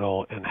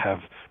hospital and have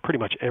pretty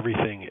much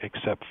everything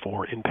except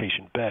for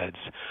inpatient beds.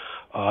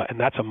 And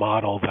that's a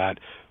model that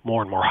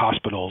more and more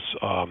hospitals,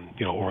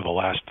 over the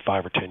last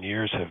 5 or 10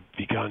 years have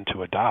begun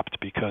to adopt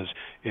because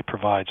it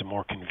provides a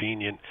more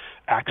convenient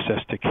access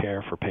to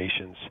care for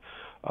patients.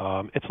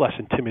 It's less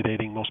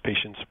intimidating. Most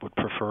patients would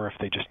prefer, if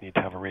they just need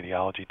to have a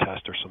radiology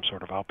test or some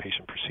sort of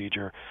outpatient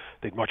procedure,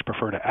 they'd much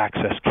prefer to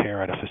access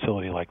care at a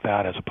facility like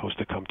that as opposed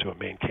to come to a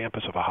main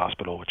campus of a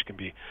hospital, which can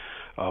be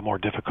more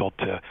difficult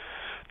to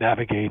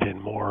navigate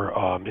and more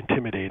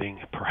intimidating,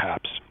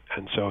 perhaps.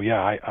 And so,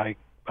 yeah,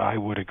 I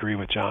would agree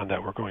with John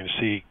that we're going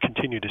to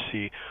continue to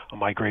see a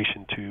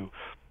migration to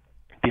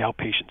the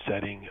outpatient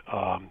setting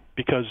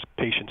because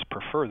patients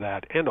prefer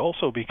that, and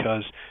also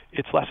because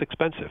it's less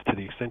expensive. To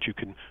the extent you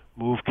can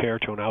move care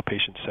to an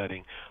outpatient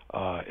setting,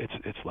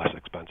 it's less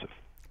expensive.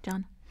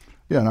 John?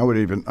 Yeah, and I would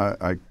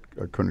I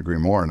couldn't agree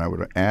more, and I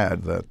would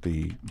add that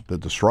the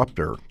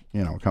disruptor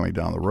coming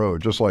down the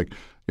road. Just like,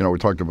 we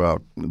talked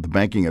about the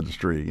banking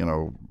industry.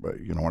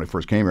 When I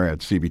first came here, I had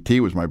CBT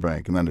was my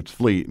bank, and then it's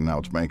Fleet, and now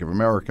it's Bank of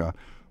America.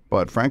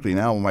 But frankly,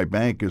 now my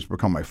bank has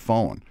become my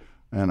phone.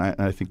 And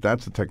I think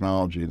that's the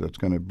technology that's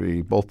going to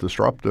be both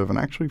disruptive and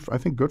actually, I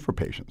think, good for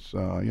patients.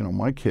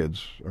 My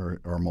kids are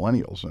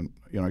millennials, and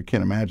I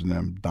can't imagine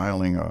them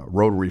dialing a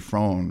rotary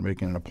phone,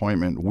 making an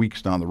appointment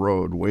weeks down the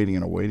road, waiting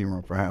in a waiting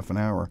room for half an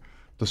hour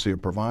to see a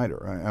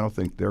provider. I don't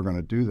think they're going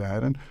to do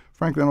that, and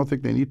frankly, I don't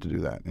think they need to do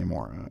that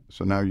anymore.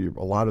 So now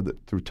a lot of it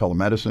through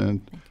telemedicine.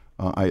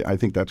 I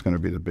think that's going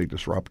to be the big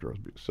disruptor.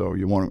 So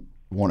you won't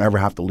ever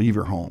have to leave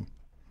your home.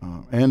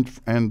 And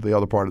the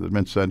other part of it,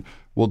 Mint said,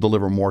 we'll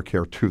deliver more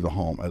care to the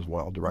home as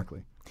well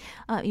directly.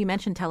 You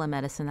mentioned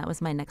telemedicine. That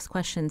was my next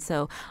question.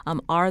 So, is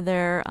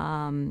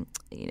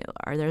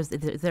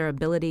there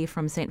ability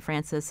from St.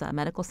 Francis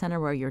Medical Center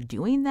where you're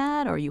doing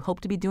that, or you hope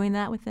to be doing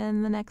that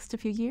within the next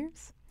few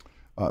years?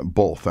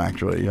 Both,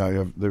 actually.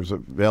 There's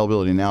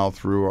availability now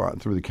through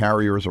the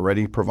carriers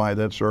already provide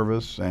that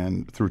service,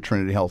 and through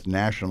Trinity Health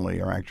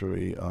nationally are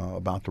actually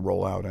about to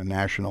roll out a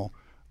national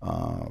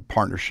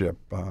partnership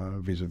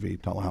vis-a-vis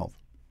telehealth.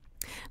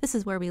 This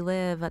is Where We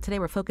Live. Today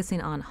we're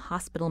focusing on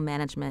hospital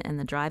management and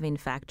the driving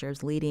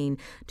factors leading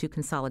to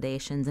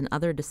consolidations and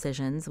other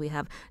decisions. We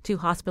have two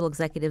hospital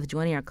executives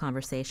joining our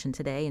conversation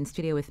today. In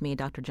studio with me,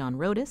 Dr. John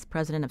Rodas,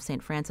 president of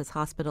St. Francis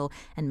Hospital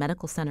and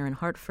Medical Center in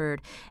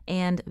Hartford,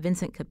 and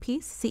Vincent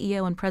Capice,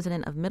 CEO and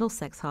president of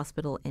Middlesex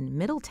Hospital in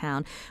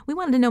Middletown. We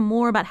wanted to know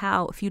more about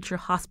how future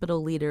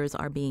hospital leaders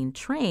are being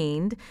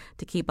trained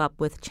to keep up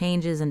with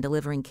changes in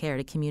delivering care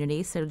to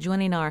communities. So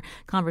joining our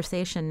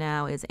conversation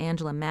now is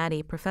Angela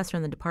Maddie, professor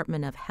in the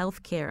Department of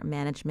Healthcare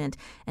Management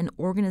and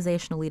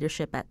Organizational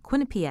Leadership at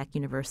Quinnipiac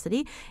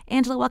University.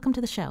 Angela, welcome to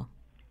the show.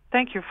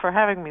 Thank you for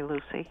having me,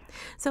 Lucy.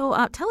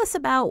 So tell us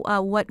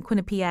about what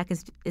Quinnipiac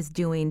is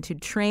doing to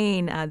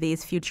train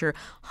these future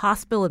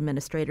hospital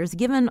administrators,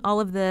 given all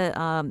of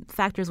the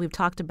factors we've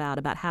talked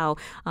about how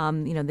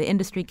the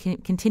industry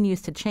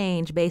continues to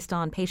change based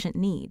on patient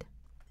need.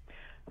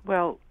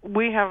 Well,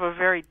 we have a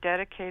very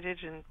dedicated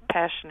and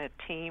passionate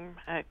team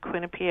at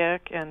Quinnipiac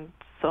and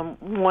some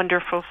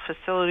wonderful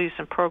facilities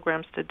and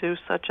programs to do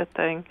such a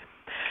thing.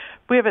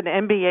 We have an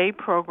MBA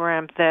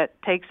program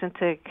that takes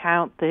into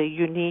account the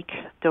unique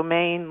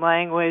domain,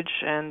 language,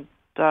 and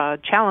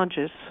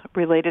challenges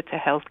related to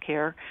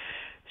healthcare.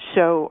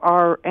 So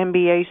our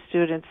MBA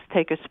students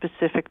take a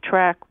specific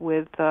track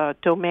with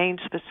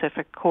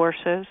domain-specific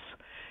courses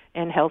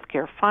in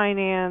healthcare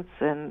finance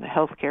and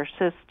healthcare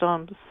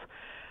systems.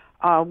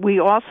 We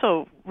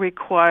also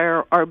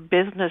require our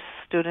business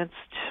students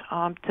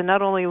to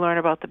not only learn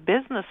about the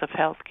business of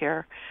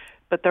healthcare,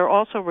 but they're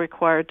also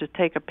required to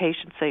take a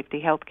patient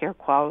safety healthcare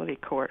quality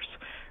course,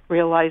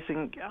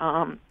 realizing,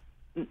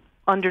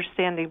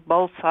 understanding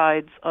both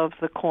sides of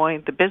the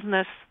coin, the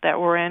business that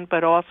we're in,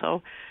 but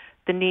also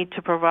the need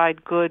to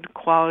provide good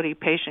quality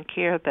patient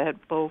care that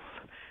both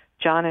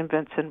John and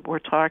Vincent were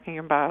talking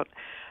about.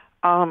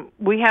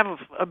 We have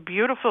a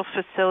beautiful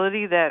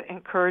facility that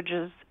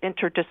encourages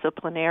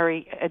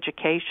interdisciplinary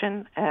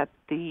education at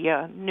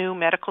the new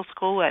medical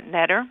school at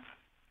Netter.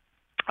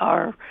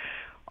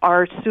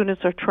 Our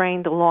students are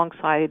trained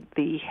alongside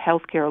the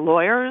healthcare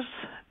lawyers,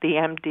 the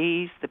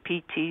MDs, the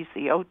PTs,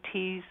 the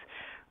OTs,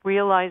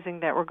 realizing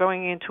that we're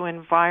going into an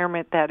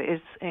environment that is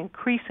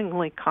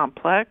increasingly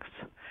complex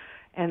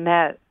and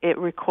that it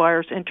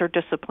requires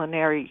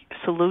interdisciplinary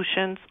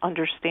solutions,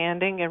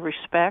 understanding, and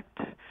respect,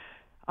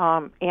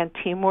 and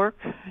teamwork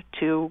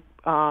to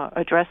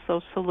address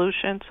those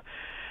solutions.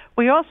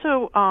 We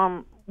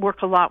also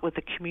work a lot with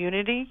the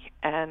community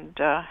and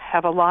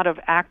have a lot of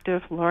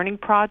active learning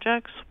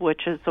projects,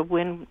 which is a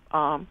win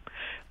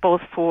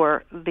both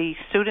for the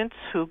students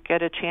who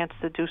get a chance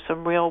to do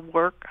some real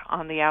work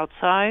on the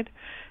outside,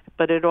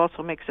 but it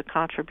also makes a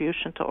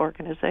contribution to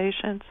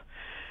organizations.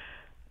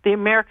 The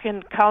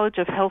American College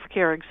of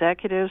Healthcare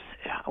Executives,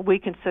 we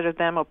consider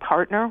them a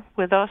partner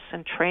with us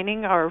in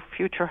training our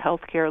future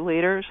healthcare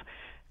leaders.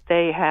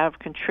 They have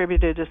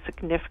contributed a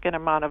significant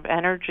amount of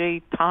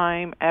energy,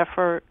 time,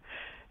 effort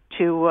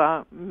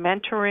to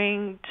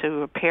mentoring,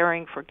 to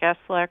preparing for guest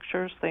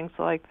lectures, things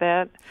like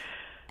that.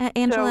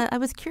 Angela, I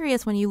was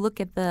curious, when you look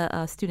at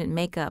the student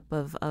makeup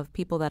of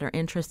people that are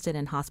interested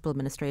in hospital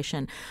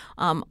administration,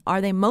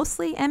 are they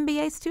mostly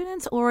MBA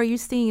students, or are you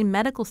seeing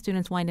medical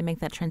students wanting to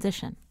make that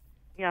transition?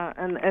 Yeah,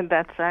 and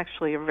that's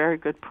actually a very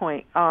good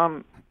point.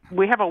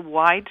 We have a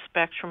wide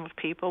spectrum of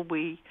people.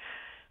 We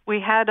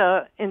had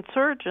a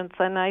insurgence,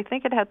 and I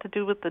think it had to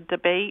do with the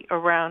debate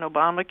around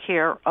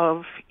Obamacare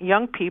of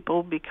young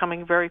people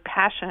becoming very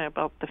passionate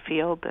about the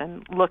field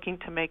and looking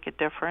to make a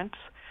difference.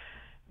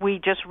 We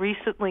just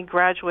recently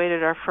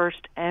graduated our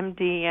first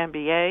MD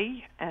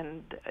MBA,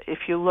 and if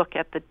you look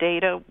at the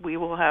data, we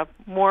will have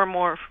more and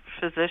more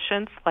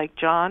physicians like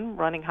John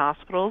running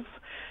hospitals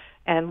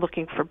and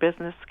looking for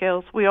business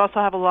skills. We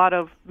also have a lot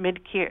of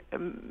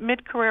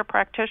mid-career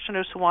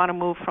practitioners who want to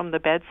move from the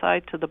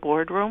bedside to the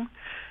boardroom,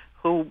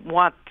 who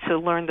want to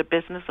learn the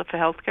business of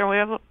healthcare. We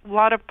have a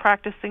lot of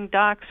practicing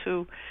docs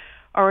who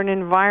are an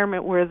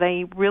environment where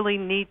they really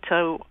need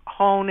to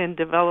hone and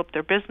develop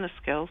their business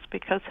skills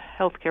because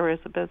healthcare is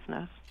a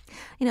business.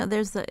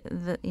 There's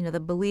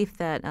the belief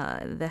that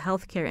the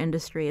healthcare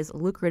industry is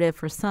lucrative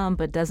for some,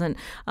 but doesn't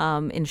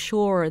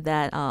ensure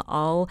that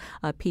all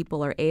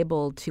people are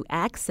able to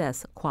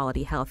access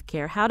quality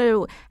healthcare. How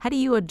do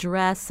you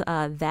address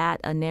that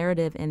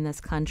narrative in this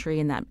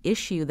country and that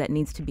issue that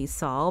needs to be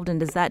solved?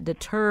 And does that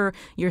deter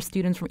your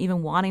students from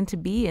even wanting to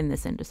be in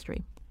this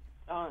industry?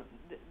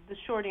 The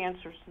short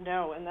answer is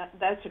no, and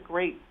that's a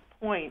great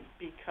point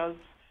because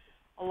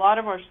a lot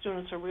of our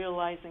students are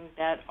realizing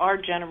that our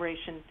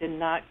generation did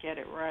not get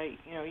it right.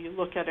 You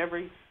look at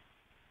every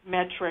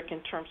metric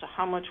in terms of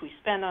how much we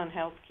spend on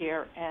health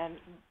care and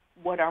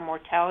what our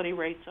mortality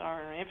rates are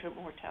and our infant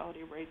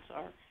mortality rates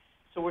are.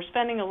 So we're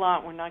spending a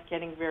lot, we're not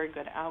getting very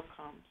good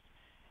outcomes,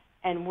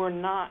 and we're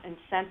not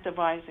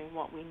incentivizing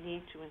what we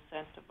need to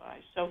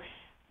incentivize. So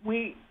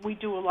we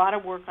do a lot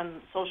of work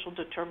on social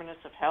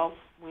determinants of health.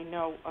 We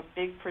know a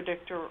big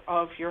predictor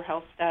of your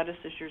health status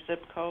is your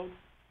zip code.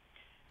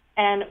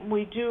 And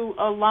we do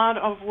a lot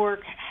of work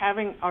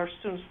having our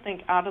students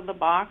think out of the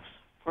box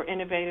for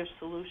innovative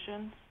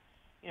solutions.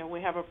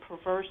 We have a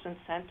perverse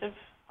incentive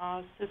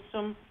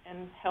system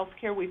in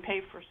healthcare. We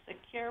pay for sick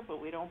care,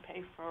 but we don't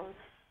pay for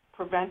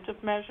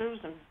preventive measures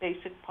and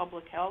basic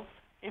public health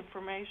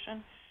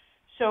information.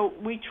 So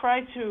we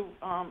try to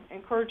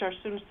encourage our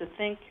students to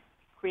think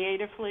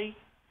creatively,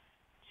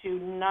 to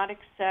not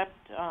accept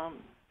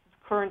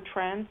current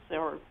trends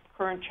or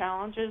current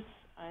challenges,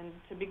 and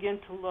to begin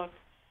to look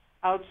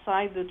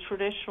outside the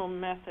traditional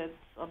methods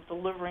of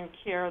delivering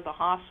care, the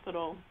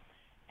hospital,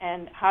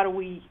 and how do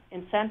we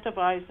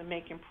incentivize and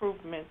make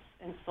improvements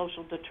in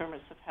social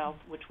determinants of health,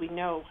 which we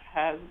know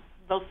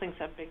those things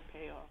have big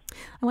payoffs.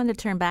 I wanted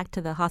to turn back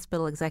to the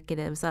hospital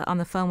executives. On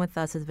the phone with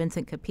us is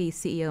Vincent Capiz,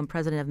 CEO and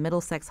president of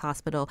Middlesex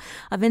Hospital.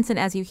 Vincent,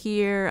 as you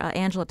hear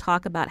Angela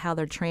talk about how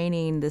they're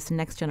training this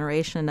next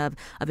generation of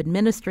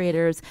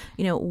administrators,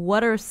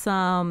 what are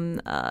some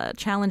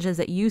challenges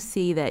that you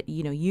see that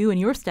you and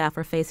your staff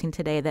are facing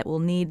today that will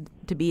need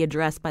to be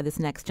addressed by this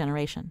next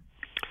generation?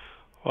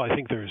 Well, I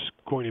think there's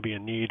going to be a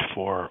need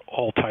for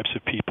all types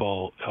of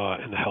people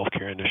in the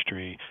healthcare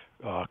industry,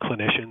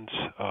 clinicians,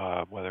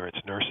 whether it's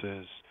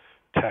nurses,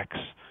 techs,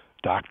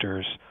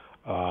 doctors,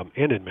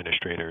 and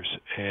administrators,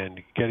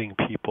 and getting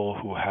people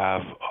who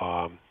have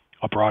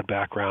a broad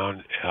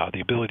background,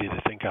 the ability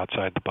to think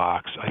outside the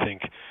box. I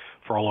think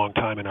for a long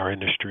time in our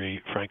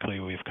industry, frankly,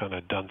 we've kind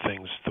of done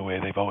things the way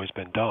they've always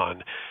been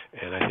done,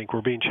 and I think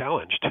we're being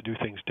challenged to do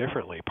things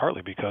differently,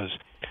 partly because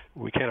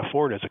we can't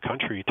afford as a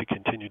country to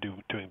continue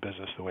doing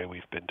business the way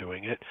we've been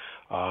doing it.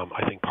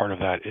 I think part of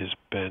that has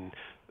been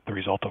the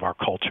result of our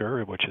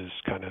culture, which is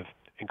kind of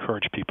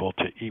encourage people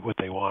to eat what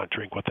they want,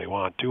 drink what they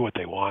want, do what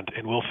they want,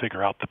 and we'll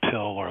figure out the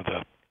pill or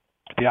the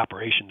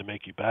operation to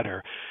make you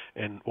better.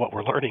 And what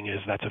we're learning is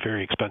that's a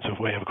very expensive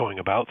way of going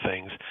about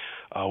things,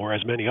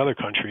 whereas many other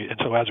countries, and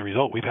so as a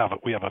result, we have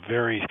a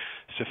very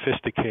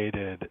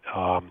sophisticated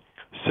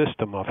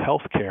system of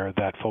healthcare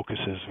that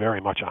focuses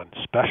very much on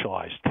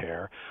specialized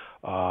care.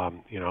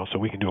 So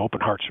we can do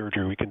open heart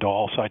surgery, we can do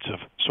all sorts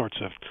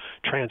of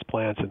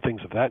transplants and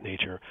things of that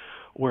nature,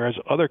 whereas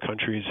other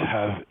countries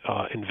have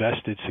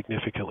invested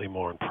significantly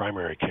more in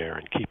primary care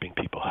and keeping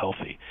people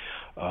healthy.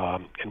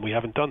 And we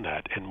haven't done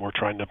that, and we're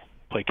trying to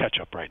play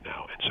catch-up right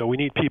now. And so we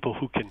need people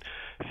who can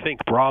think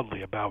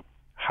broadly about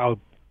how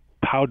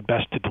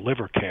best to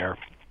deliver care,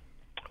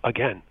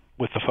 again,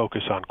 with the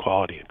focus on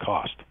quality and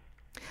cost.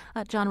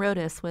 John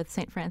Rodas with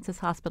St. Francis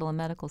Hospital and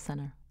Medical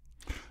Center.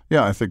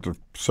 Yeah, I think there are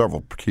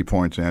several key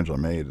points Angela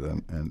made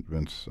and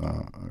Vince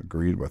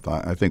agreed with.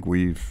 I think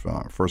we've,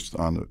 first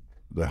on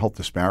the health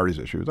disparities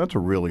issue, that's a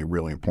really,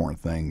 really important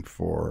thing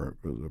for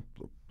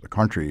the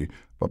country,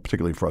 but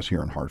particularly for us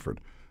here in Hartford.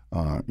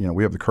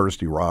 We have the Curtis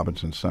D.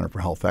 Robinson Center for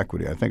Health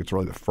Equity. I think it's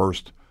really the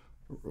first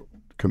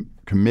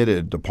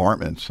committed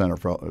department center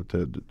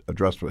to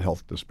address the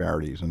health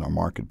disparities in our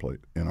marketplace,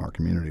 in our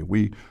community.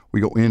 We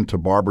go into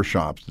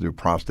barbershops to do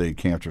prostate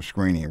cancer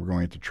screening. We're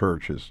going into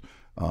churches.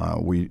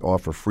 We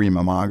offer free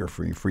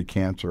mammography, free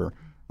cancer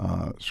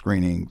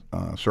screening,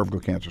 cervical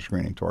cancer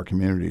screening to our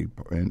community,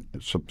 and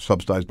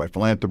subsidized by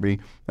philanthropy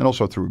and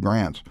also through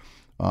grants.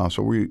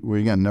 So we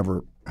again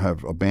never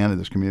have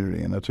abandoned this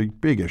community, and that's a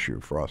big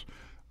issue for us.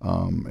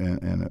 And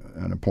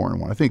an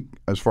important one. I think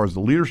as far as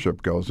the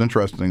leadership goes,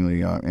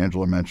 interestingly,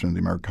 Angela mentioned the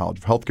American College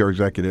of Healthcare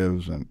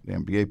Executives and the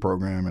MBA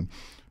program. And,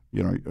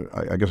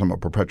 I guess I'm a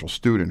perpetual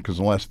student because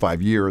in the last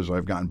 5 years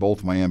I've gotten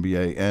both my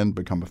MBA and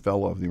become a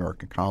fellow of the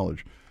American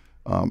College.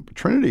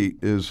 Trinity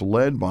is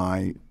led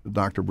by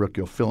Dr. Brooke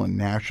Gilfillan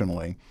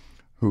nationally,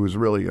 who is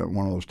really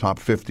one of those top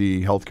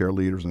 50 healthcare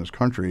leaders in this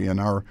country. And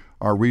our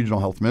regional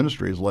health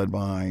ministry is led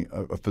by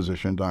a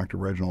physician, Dr.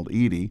 Reginald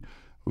Eady,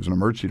 who's an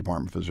emergency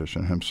department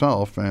physician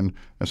himself, and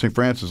St.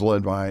 Francis is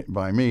led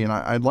by me. And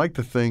I'd like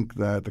to think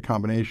that the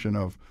combination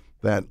of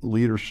that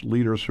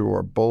leaders who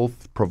are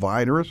both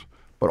providers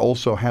but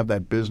also have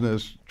that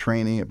business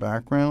training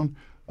background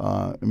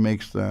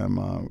makes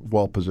them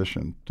well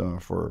positioned to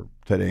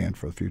today and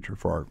for the future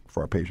for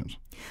our patients.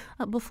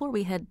 Before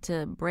we head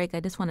to break, I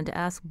just wanted to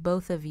ask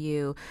both of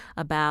you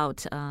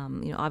about,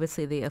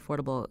 obviously the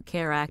Affordable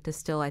Care Act is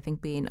still, I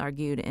think, being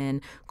argued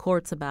in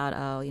courts about,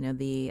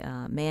 the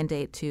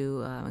mandate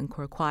to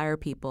require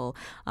people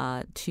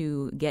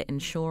to get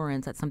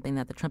insurance. That's something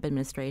that the Trump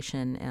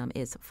administration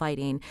is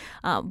fighting.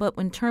 But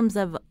in terms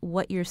of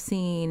what you're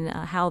seeing,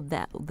 how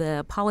that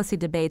the policy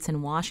debates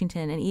in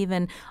Washington and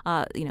even,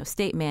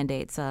 state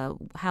mandates,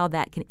 how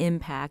that can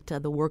impact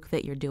the work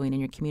that you're doing in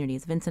your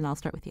communities. Vincent, I'll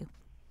start with you.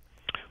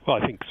 Well,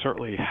 I think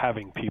certainly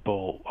having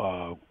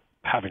people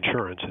have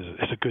insurance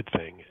is a good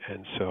thing,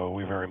 and so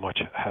we very much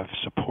have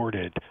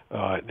supported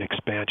an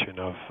expansion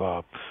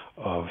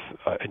of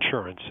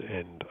insurance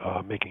and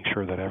making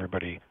sure that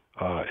everybody,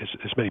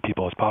 as many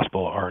people as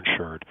possible, are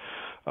insured.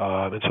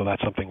 And so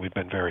that's something we've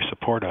been very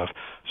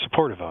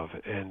supportive of,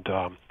 and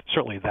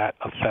certainly that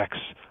affects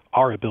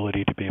our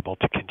ability to be able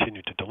to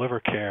continue to deliver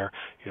care.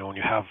 When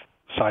you have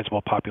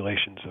sizable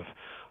populations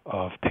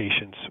of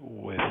patients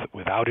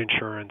without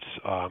insurance,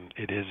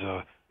 it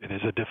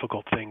is a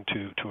difficult thing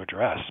to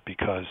address,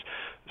 because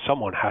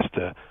someone has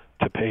to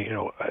pay.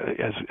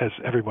 As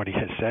everybody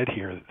has said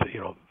here,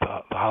 the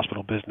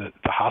hospital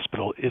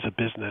is a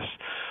business.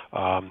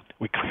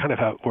 We're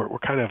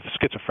kind of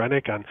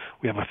schizophrenic on.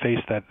 We have a face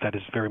that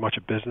is very much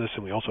a business,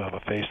 and we also have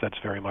a face that's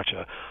very much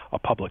a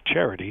public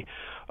charity.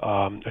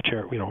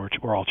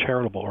 We're all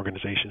charitable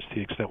organizations to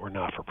the extent we're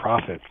not for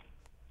profit,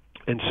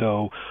 and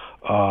so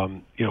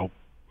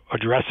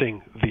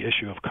addressing the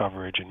issue of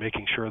coverage and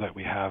making sure that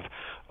we have,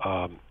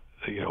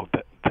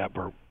 that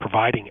we're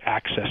providing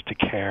access to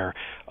care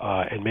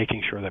and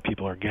making sure that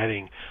people are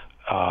getting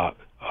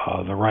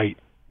the right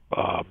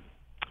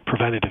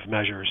preventative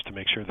measures to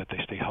make sure that they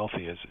stay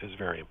healthy is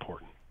very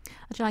important.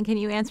 John, can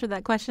you answer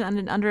that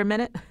question under a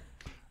minute?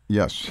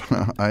 Yes,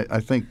 I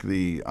think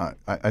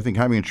I think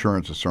having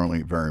insurance is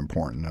certainly very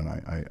important, and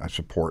I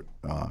support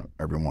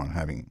everyone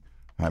having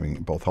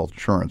both health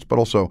insurance, but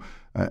also,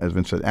 as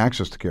Vince said,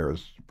 access to care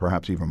is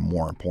perhaps even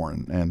more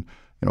important. And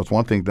it's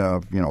one thing to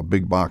have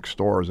big box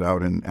stores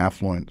out in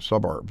affluent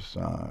suburbs,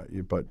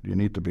 but you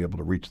need to be able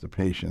to reach the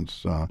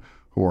patients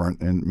who are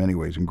in many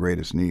ways in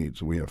greatest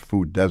needs. We have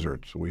food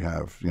deserts. We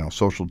have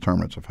social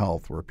determinants of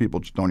health where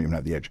people just don't even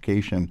have the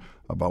education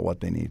about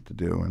what they need to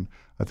do. And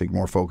I think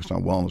more focus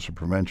on wellness and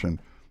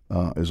prevention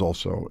is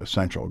also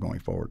essential going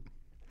forward.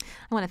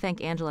 I want to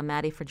thank Angela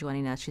Maddie for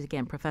joining us. She's,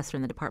 again, professor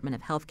in the Department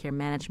of Healthcare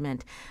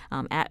Management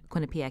at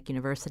Quinnipiac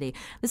University.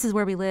 This is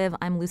Where We Live.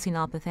 I'm Lucy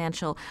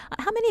Nalpathanchel.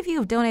 How many of you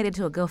have donated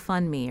to a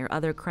GoFundMe or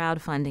other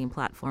crowdfunding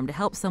platform to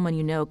help someone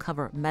you know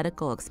cover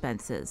medical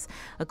expenses?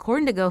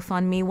 According to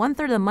GoFundMe,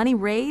 1/3 of the money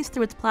raised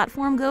through its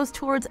platform goes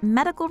towards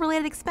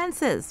medical-related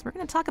expenses. We're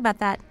going to talk about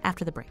that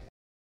after the break.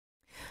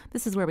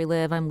 This is Where We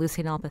Live. I'm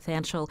Lucy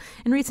Nalpathanchel.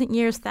 In recent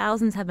years,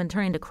 thousands have been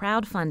turning to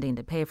crowdfunding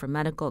to pay for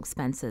medical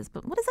expenses.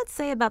 But what does that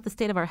say about the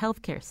state of our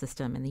healthcare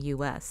system in the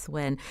U.S.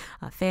 when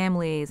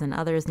families and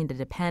others need to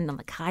depend on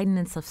the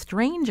kindness of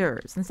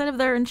strangers instead of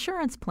their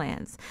insurance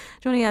plans?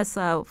 Joining us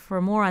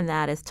for more on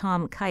that is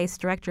Tom Keiss,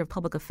 Director of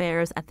Public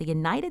Affairs at the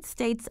United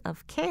States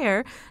of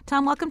Care.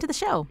 Tom, welcome to the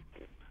show.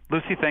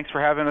 Lucy, thanks for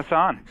having us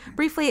on.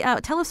 Briefly,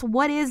 tell us,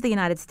 what is the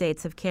United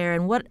States of Care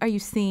and what are you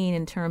seeing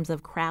in terms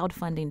of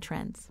crowdfunding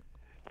trends?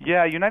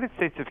 Yeah, United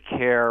States of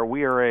Care,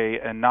 we are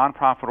a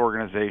nonprofit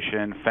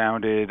organization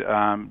founded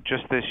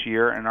just this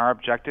year, and our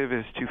objective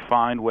is to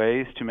find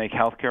ways to make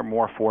healthcare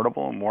more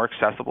affordable and more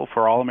accessible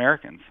for all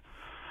Americans.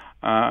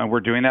 And we're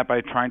doing that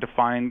by trying to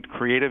find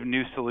creative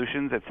new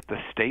solutions at the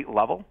state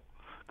level,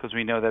 because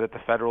we know that at the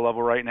federal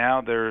level right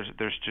now there's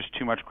just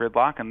too much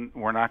gridlock, and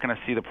we're not going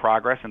to see the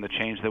progress and the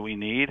change that we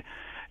need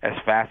as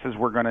fast as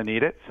we're going to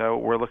need it. So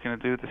we're looking to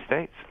do it at the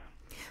states.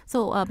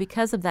 So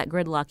because of that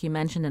gridlock you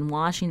mentioned in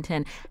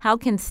Washington, how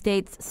can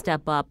states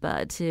step up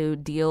to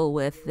deal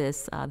with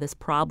this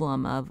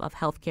problem of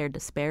healthcare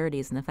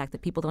disparities and the fact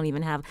that people don't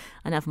even have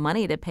enough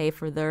money to pay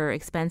for their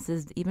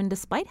expenses, even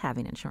despite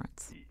having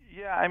insurance?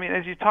 Yeah, I mean,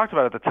 as you talked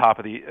about at the top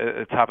of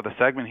the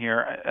segment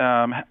here,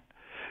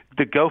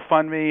 the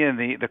GoFundMe and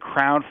the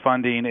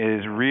crowdfunding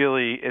is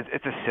really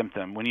it's a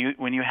symptom. When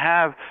you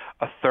have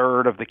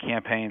 1/3 of the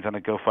campaigns on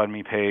the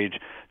GoFundMe page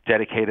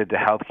dedicated to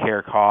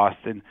healthcare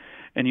costs,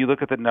 and you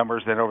look at the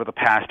numbers that over the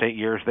past 8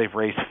 years they've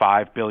raised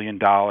 $5 billion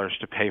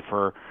to pay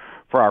for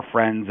our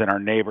friends and our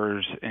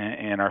neighbors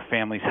and our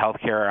family's health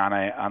care on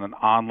an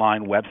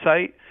online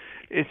website,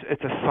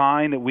 it's a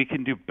sign that we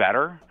can do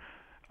better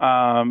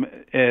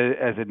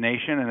as a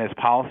nation and as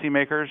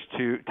policymakers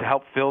to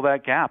help fill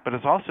that gap. But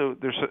it's also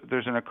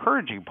there's an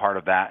encouraging part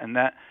of that, and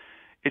that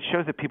it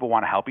shows that people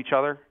want to help each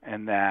other,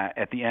 and that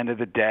at the end of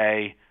the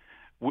day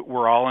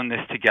we're all in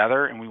this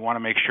together, and we want to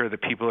make sure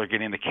that people are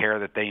getting the care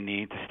that they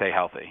need to stay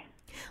healthy.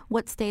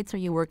 What states are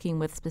you working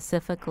with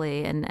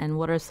specifically, and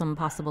what are some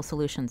possible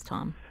solutions,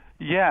 Tom?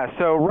 Yeah,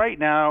 so right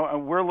now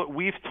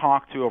we've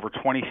talked to over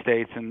 20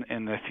 states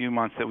in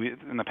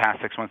the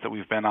past 6 months that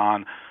we've been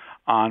on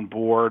on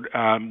board.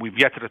 We've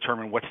yet to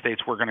determine what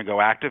states we're going to go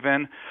active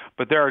in,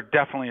 but there are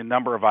definitely a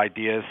number of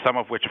ideas, some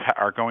of which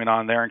are going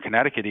on there in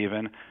Connecticut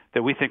even,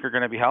 that we think are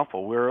going to be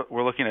helpful.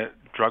 We're looking at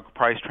drug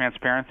price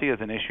transparency as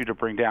an issue to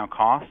bring down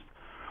costs.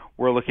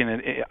 We're looking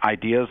at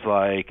ideas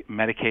like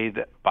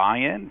Medicaid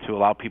buy-in to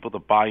allow people to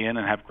buy in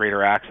and have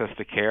greater access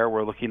to care.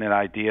 We're looking at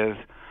ideas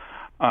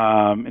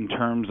in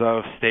terms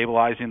of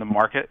stabilizing the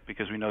market,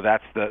 because we know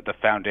that's the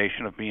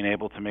foundation of being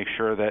able to make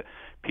sure that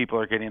people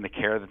are getting the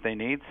care that they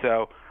need.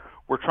 So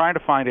we're trying to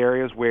find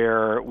areas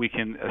where we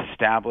can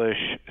establish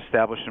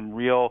some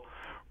real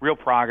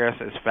progress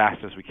as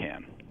fast as we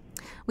can.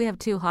 We have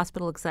two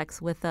hospital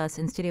execs with us.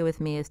 In studio with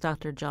me is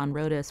Dr. John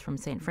Rodas from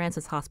St.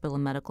 Francis Hospital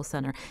and Medical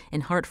Center in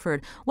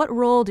Hartford. What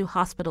role do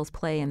hospitals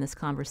play in this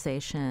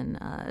conversation,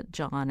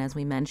 John, as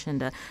we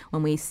mentioned,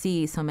 when we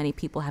see so many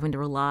people having to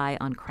rely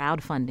on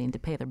crowdfunding to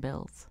pay their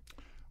bills?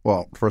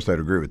 Well, first, I'd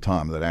agree with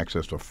Tom that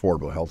access to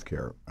affordable health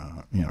care,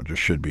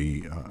 just should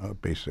be a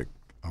basic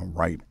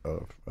right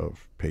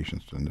of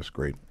patients in this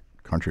great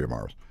country of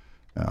ours.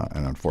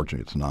 And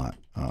unfortunately, it's not.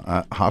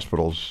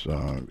 Hospitals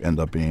end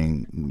up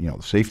being,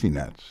 the safety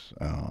nets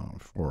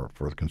for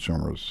the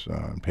consumers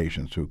and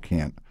patients who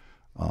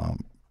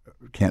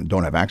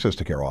don't have access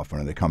to care often,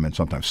 and they come in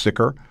sometimes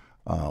sicker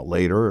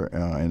later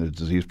in the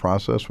disease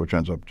process, which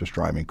ends up just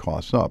driving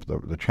costs up.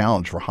 The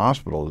challenge for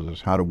hospitals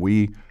is how do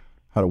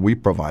we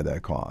provide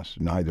that cost?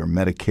 Neither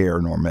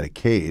Medicare nor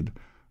Medicaid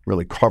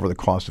really cover the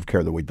cost of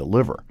care that we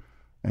deliver.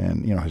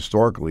 And,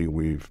 historically,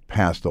 we've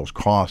passed those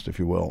costs, if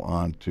you will,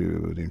 on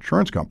to the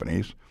insurance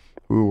companies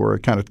who are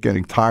kind of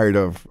getting tired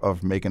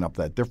of making up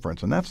that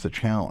difference. And that's the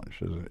challenge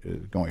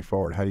is going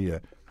forward. How do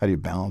you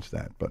balance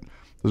that? But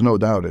there's no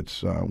doubt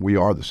we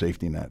are the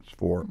safety nets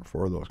for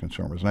those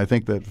consumers. And I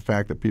think that the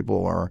fact that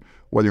people are,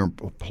 whether you're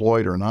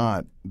employed or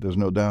not, there's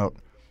no doubt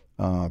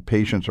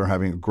patients are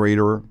having a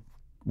greater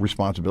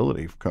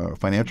responsibility,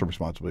 financial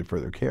responsibility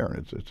for their care.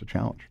 It's a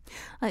challenge.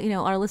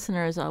 Our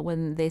listeners,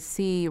 when they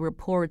see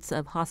reports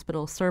of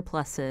hospital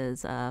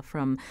surpluses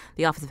from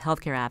the Office of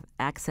Healthcare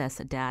Access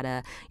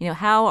data,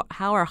 how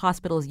are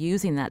hospitals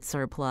using that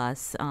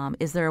surplus?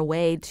 Is there a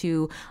way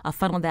to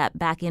funnel that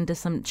back into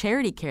some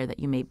charity care that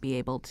you may be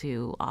able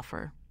to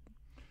offer?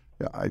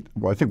 Yeah,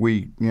 I think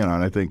we, and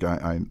I think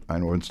I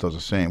know Vince does the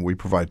same. We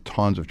provide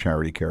tons of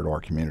charity care to our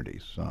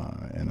communities,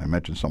 and I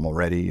mentioned some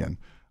already, and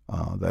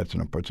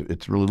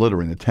it's really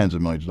literally in the tens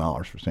of millions of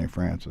dollars for St.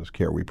 Francis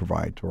care we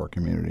provide to our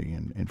community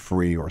in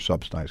free or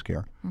subsidized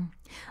care.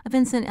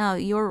 Vincent,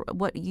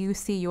 what you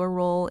see your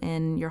role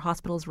in your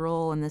hospital's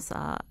role in this,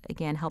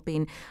 again,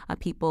 helping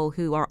people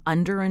who are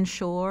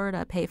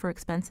underinsured pay for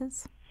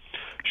expenses?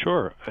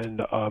 Sure,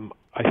 and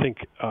I think,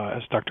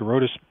 as Dr.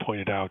 Rodas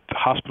pointed out, the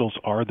hospitals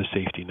are the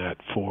safety net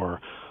for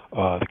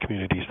the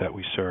communities that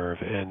we serve,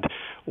 and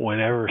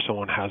whenever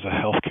someone has a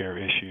healthcare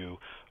issue,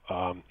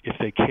 if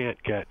they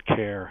can't get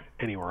care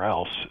anywhere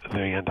else,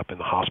 they end up in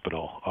the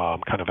hospital,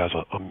 kind of as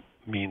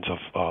a means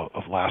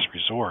of last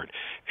resort.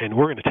 And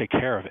we're going to take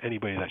care of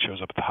anybody that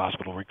shows up at the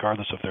hospital,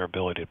 regardless of their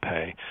ability to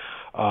pay.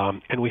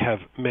 And we have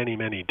many,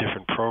 many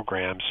different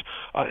programs.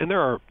 And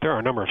there are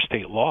a number of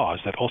state laws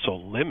that also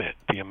limit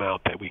the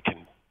amount that we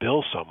can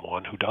bill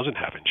someone who doesn't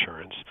have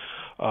insurance.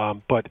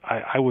 But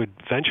I would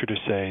venture to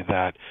say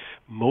that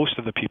most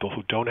of the people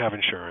who don't have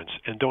insurance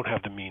and don't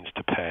have the means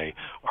to pay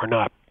are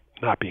not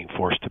being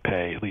forced to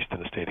pay, at least in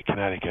the state of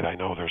Connecticut. I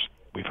know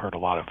we've heard a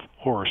lot of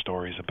horror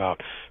stories about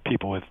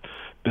people with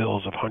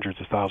bills of hundreds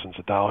of thousands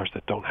of dollars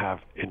that don't have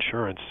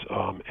insurance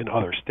in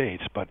other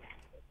states, but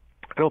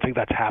I don't think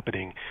that's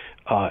happening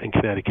in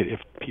Connecticut if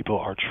people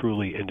are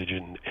truly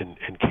indigent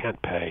and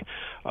can't pay,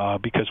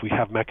 because we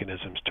have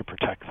mechanisms to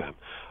protect them.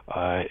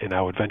 And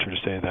I would venture to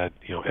say that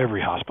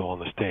every hospital in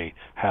the state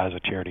has a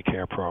charity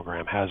care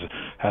program, has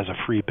a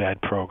free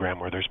bed program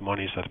where there's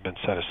monies that have been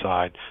set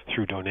aside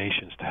through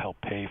donations to help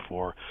pay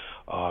for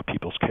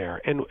people's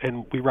care.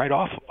 And we write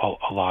off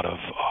a lot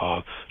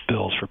of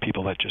bills for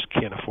people that just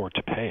can't afford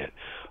to pay it.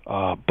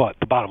 But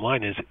the bottom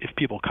line is, if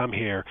people come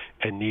here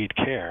and need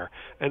care,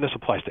 and this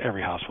applies to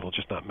every hospital,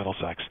 just not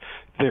Middlesex,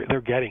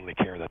 they're getting the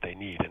care that they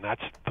need, and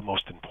that's the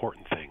most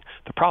important thing.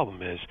 The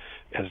problem is,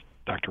 as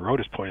Dr.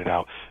 Rodas pointed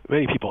out,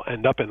 many people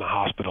end up in the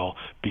hospital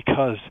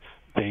because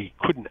they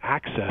couldn't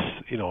access,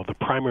 the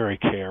primary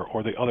care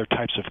or the other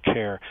types of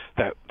care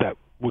that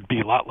would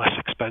be a lot less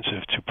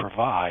expensive to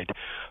provide,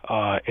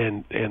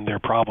 and their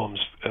problems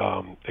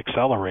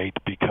accelerate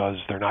because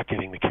they're not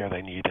getting the care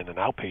they need in an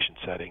outpatient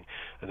setting,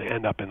 and they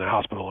end up in the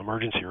hospital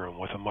emergency room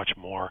with a much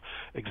more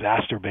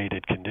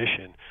exacerbated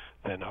condition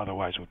than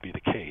otherwise would be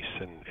the case,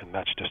 and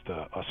that's just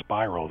a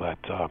spiral that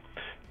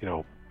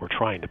we're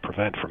trying to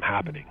prevent from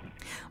happening.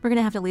 We're going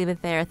to have to leave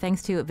it there.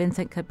 Thanks to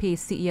Vincent Capiz,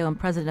 CEO and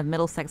president of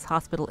Middlesex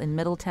Hospital in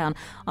Middletown.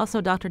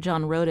 Also, Dr.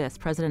 John Rodas,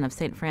 president of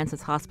St.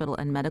 Francis Hospital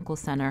and Medical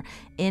Center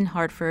in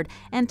Hartford.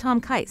 And Tom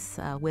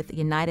Keiss with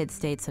United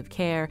States of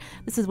Care.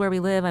 This is Where We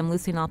Live. I'm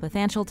Lucy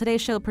Nalpathanchel.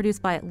 Today's show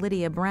produced by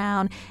Lydia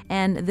Brown.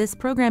 And this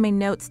programming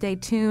note, stay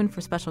tuned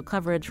for special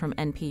coverage from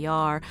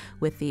NPR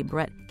with the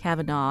Brett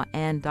Kavanaugh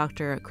and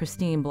Dr.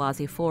 Christine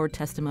Blasey Ford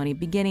testimony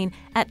beginning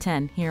at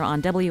 10 here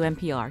on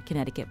WNPR,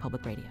 Connecticut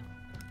Public Radio.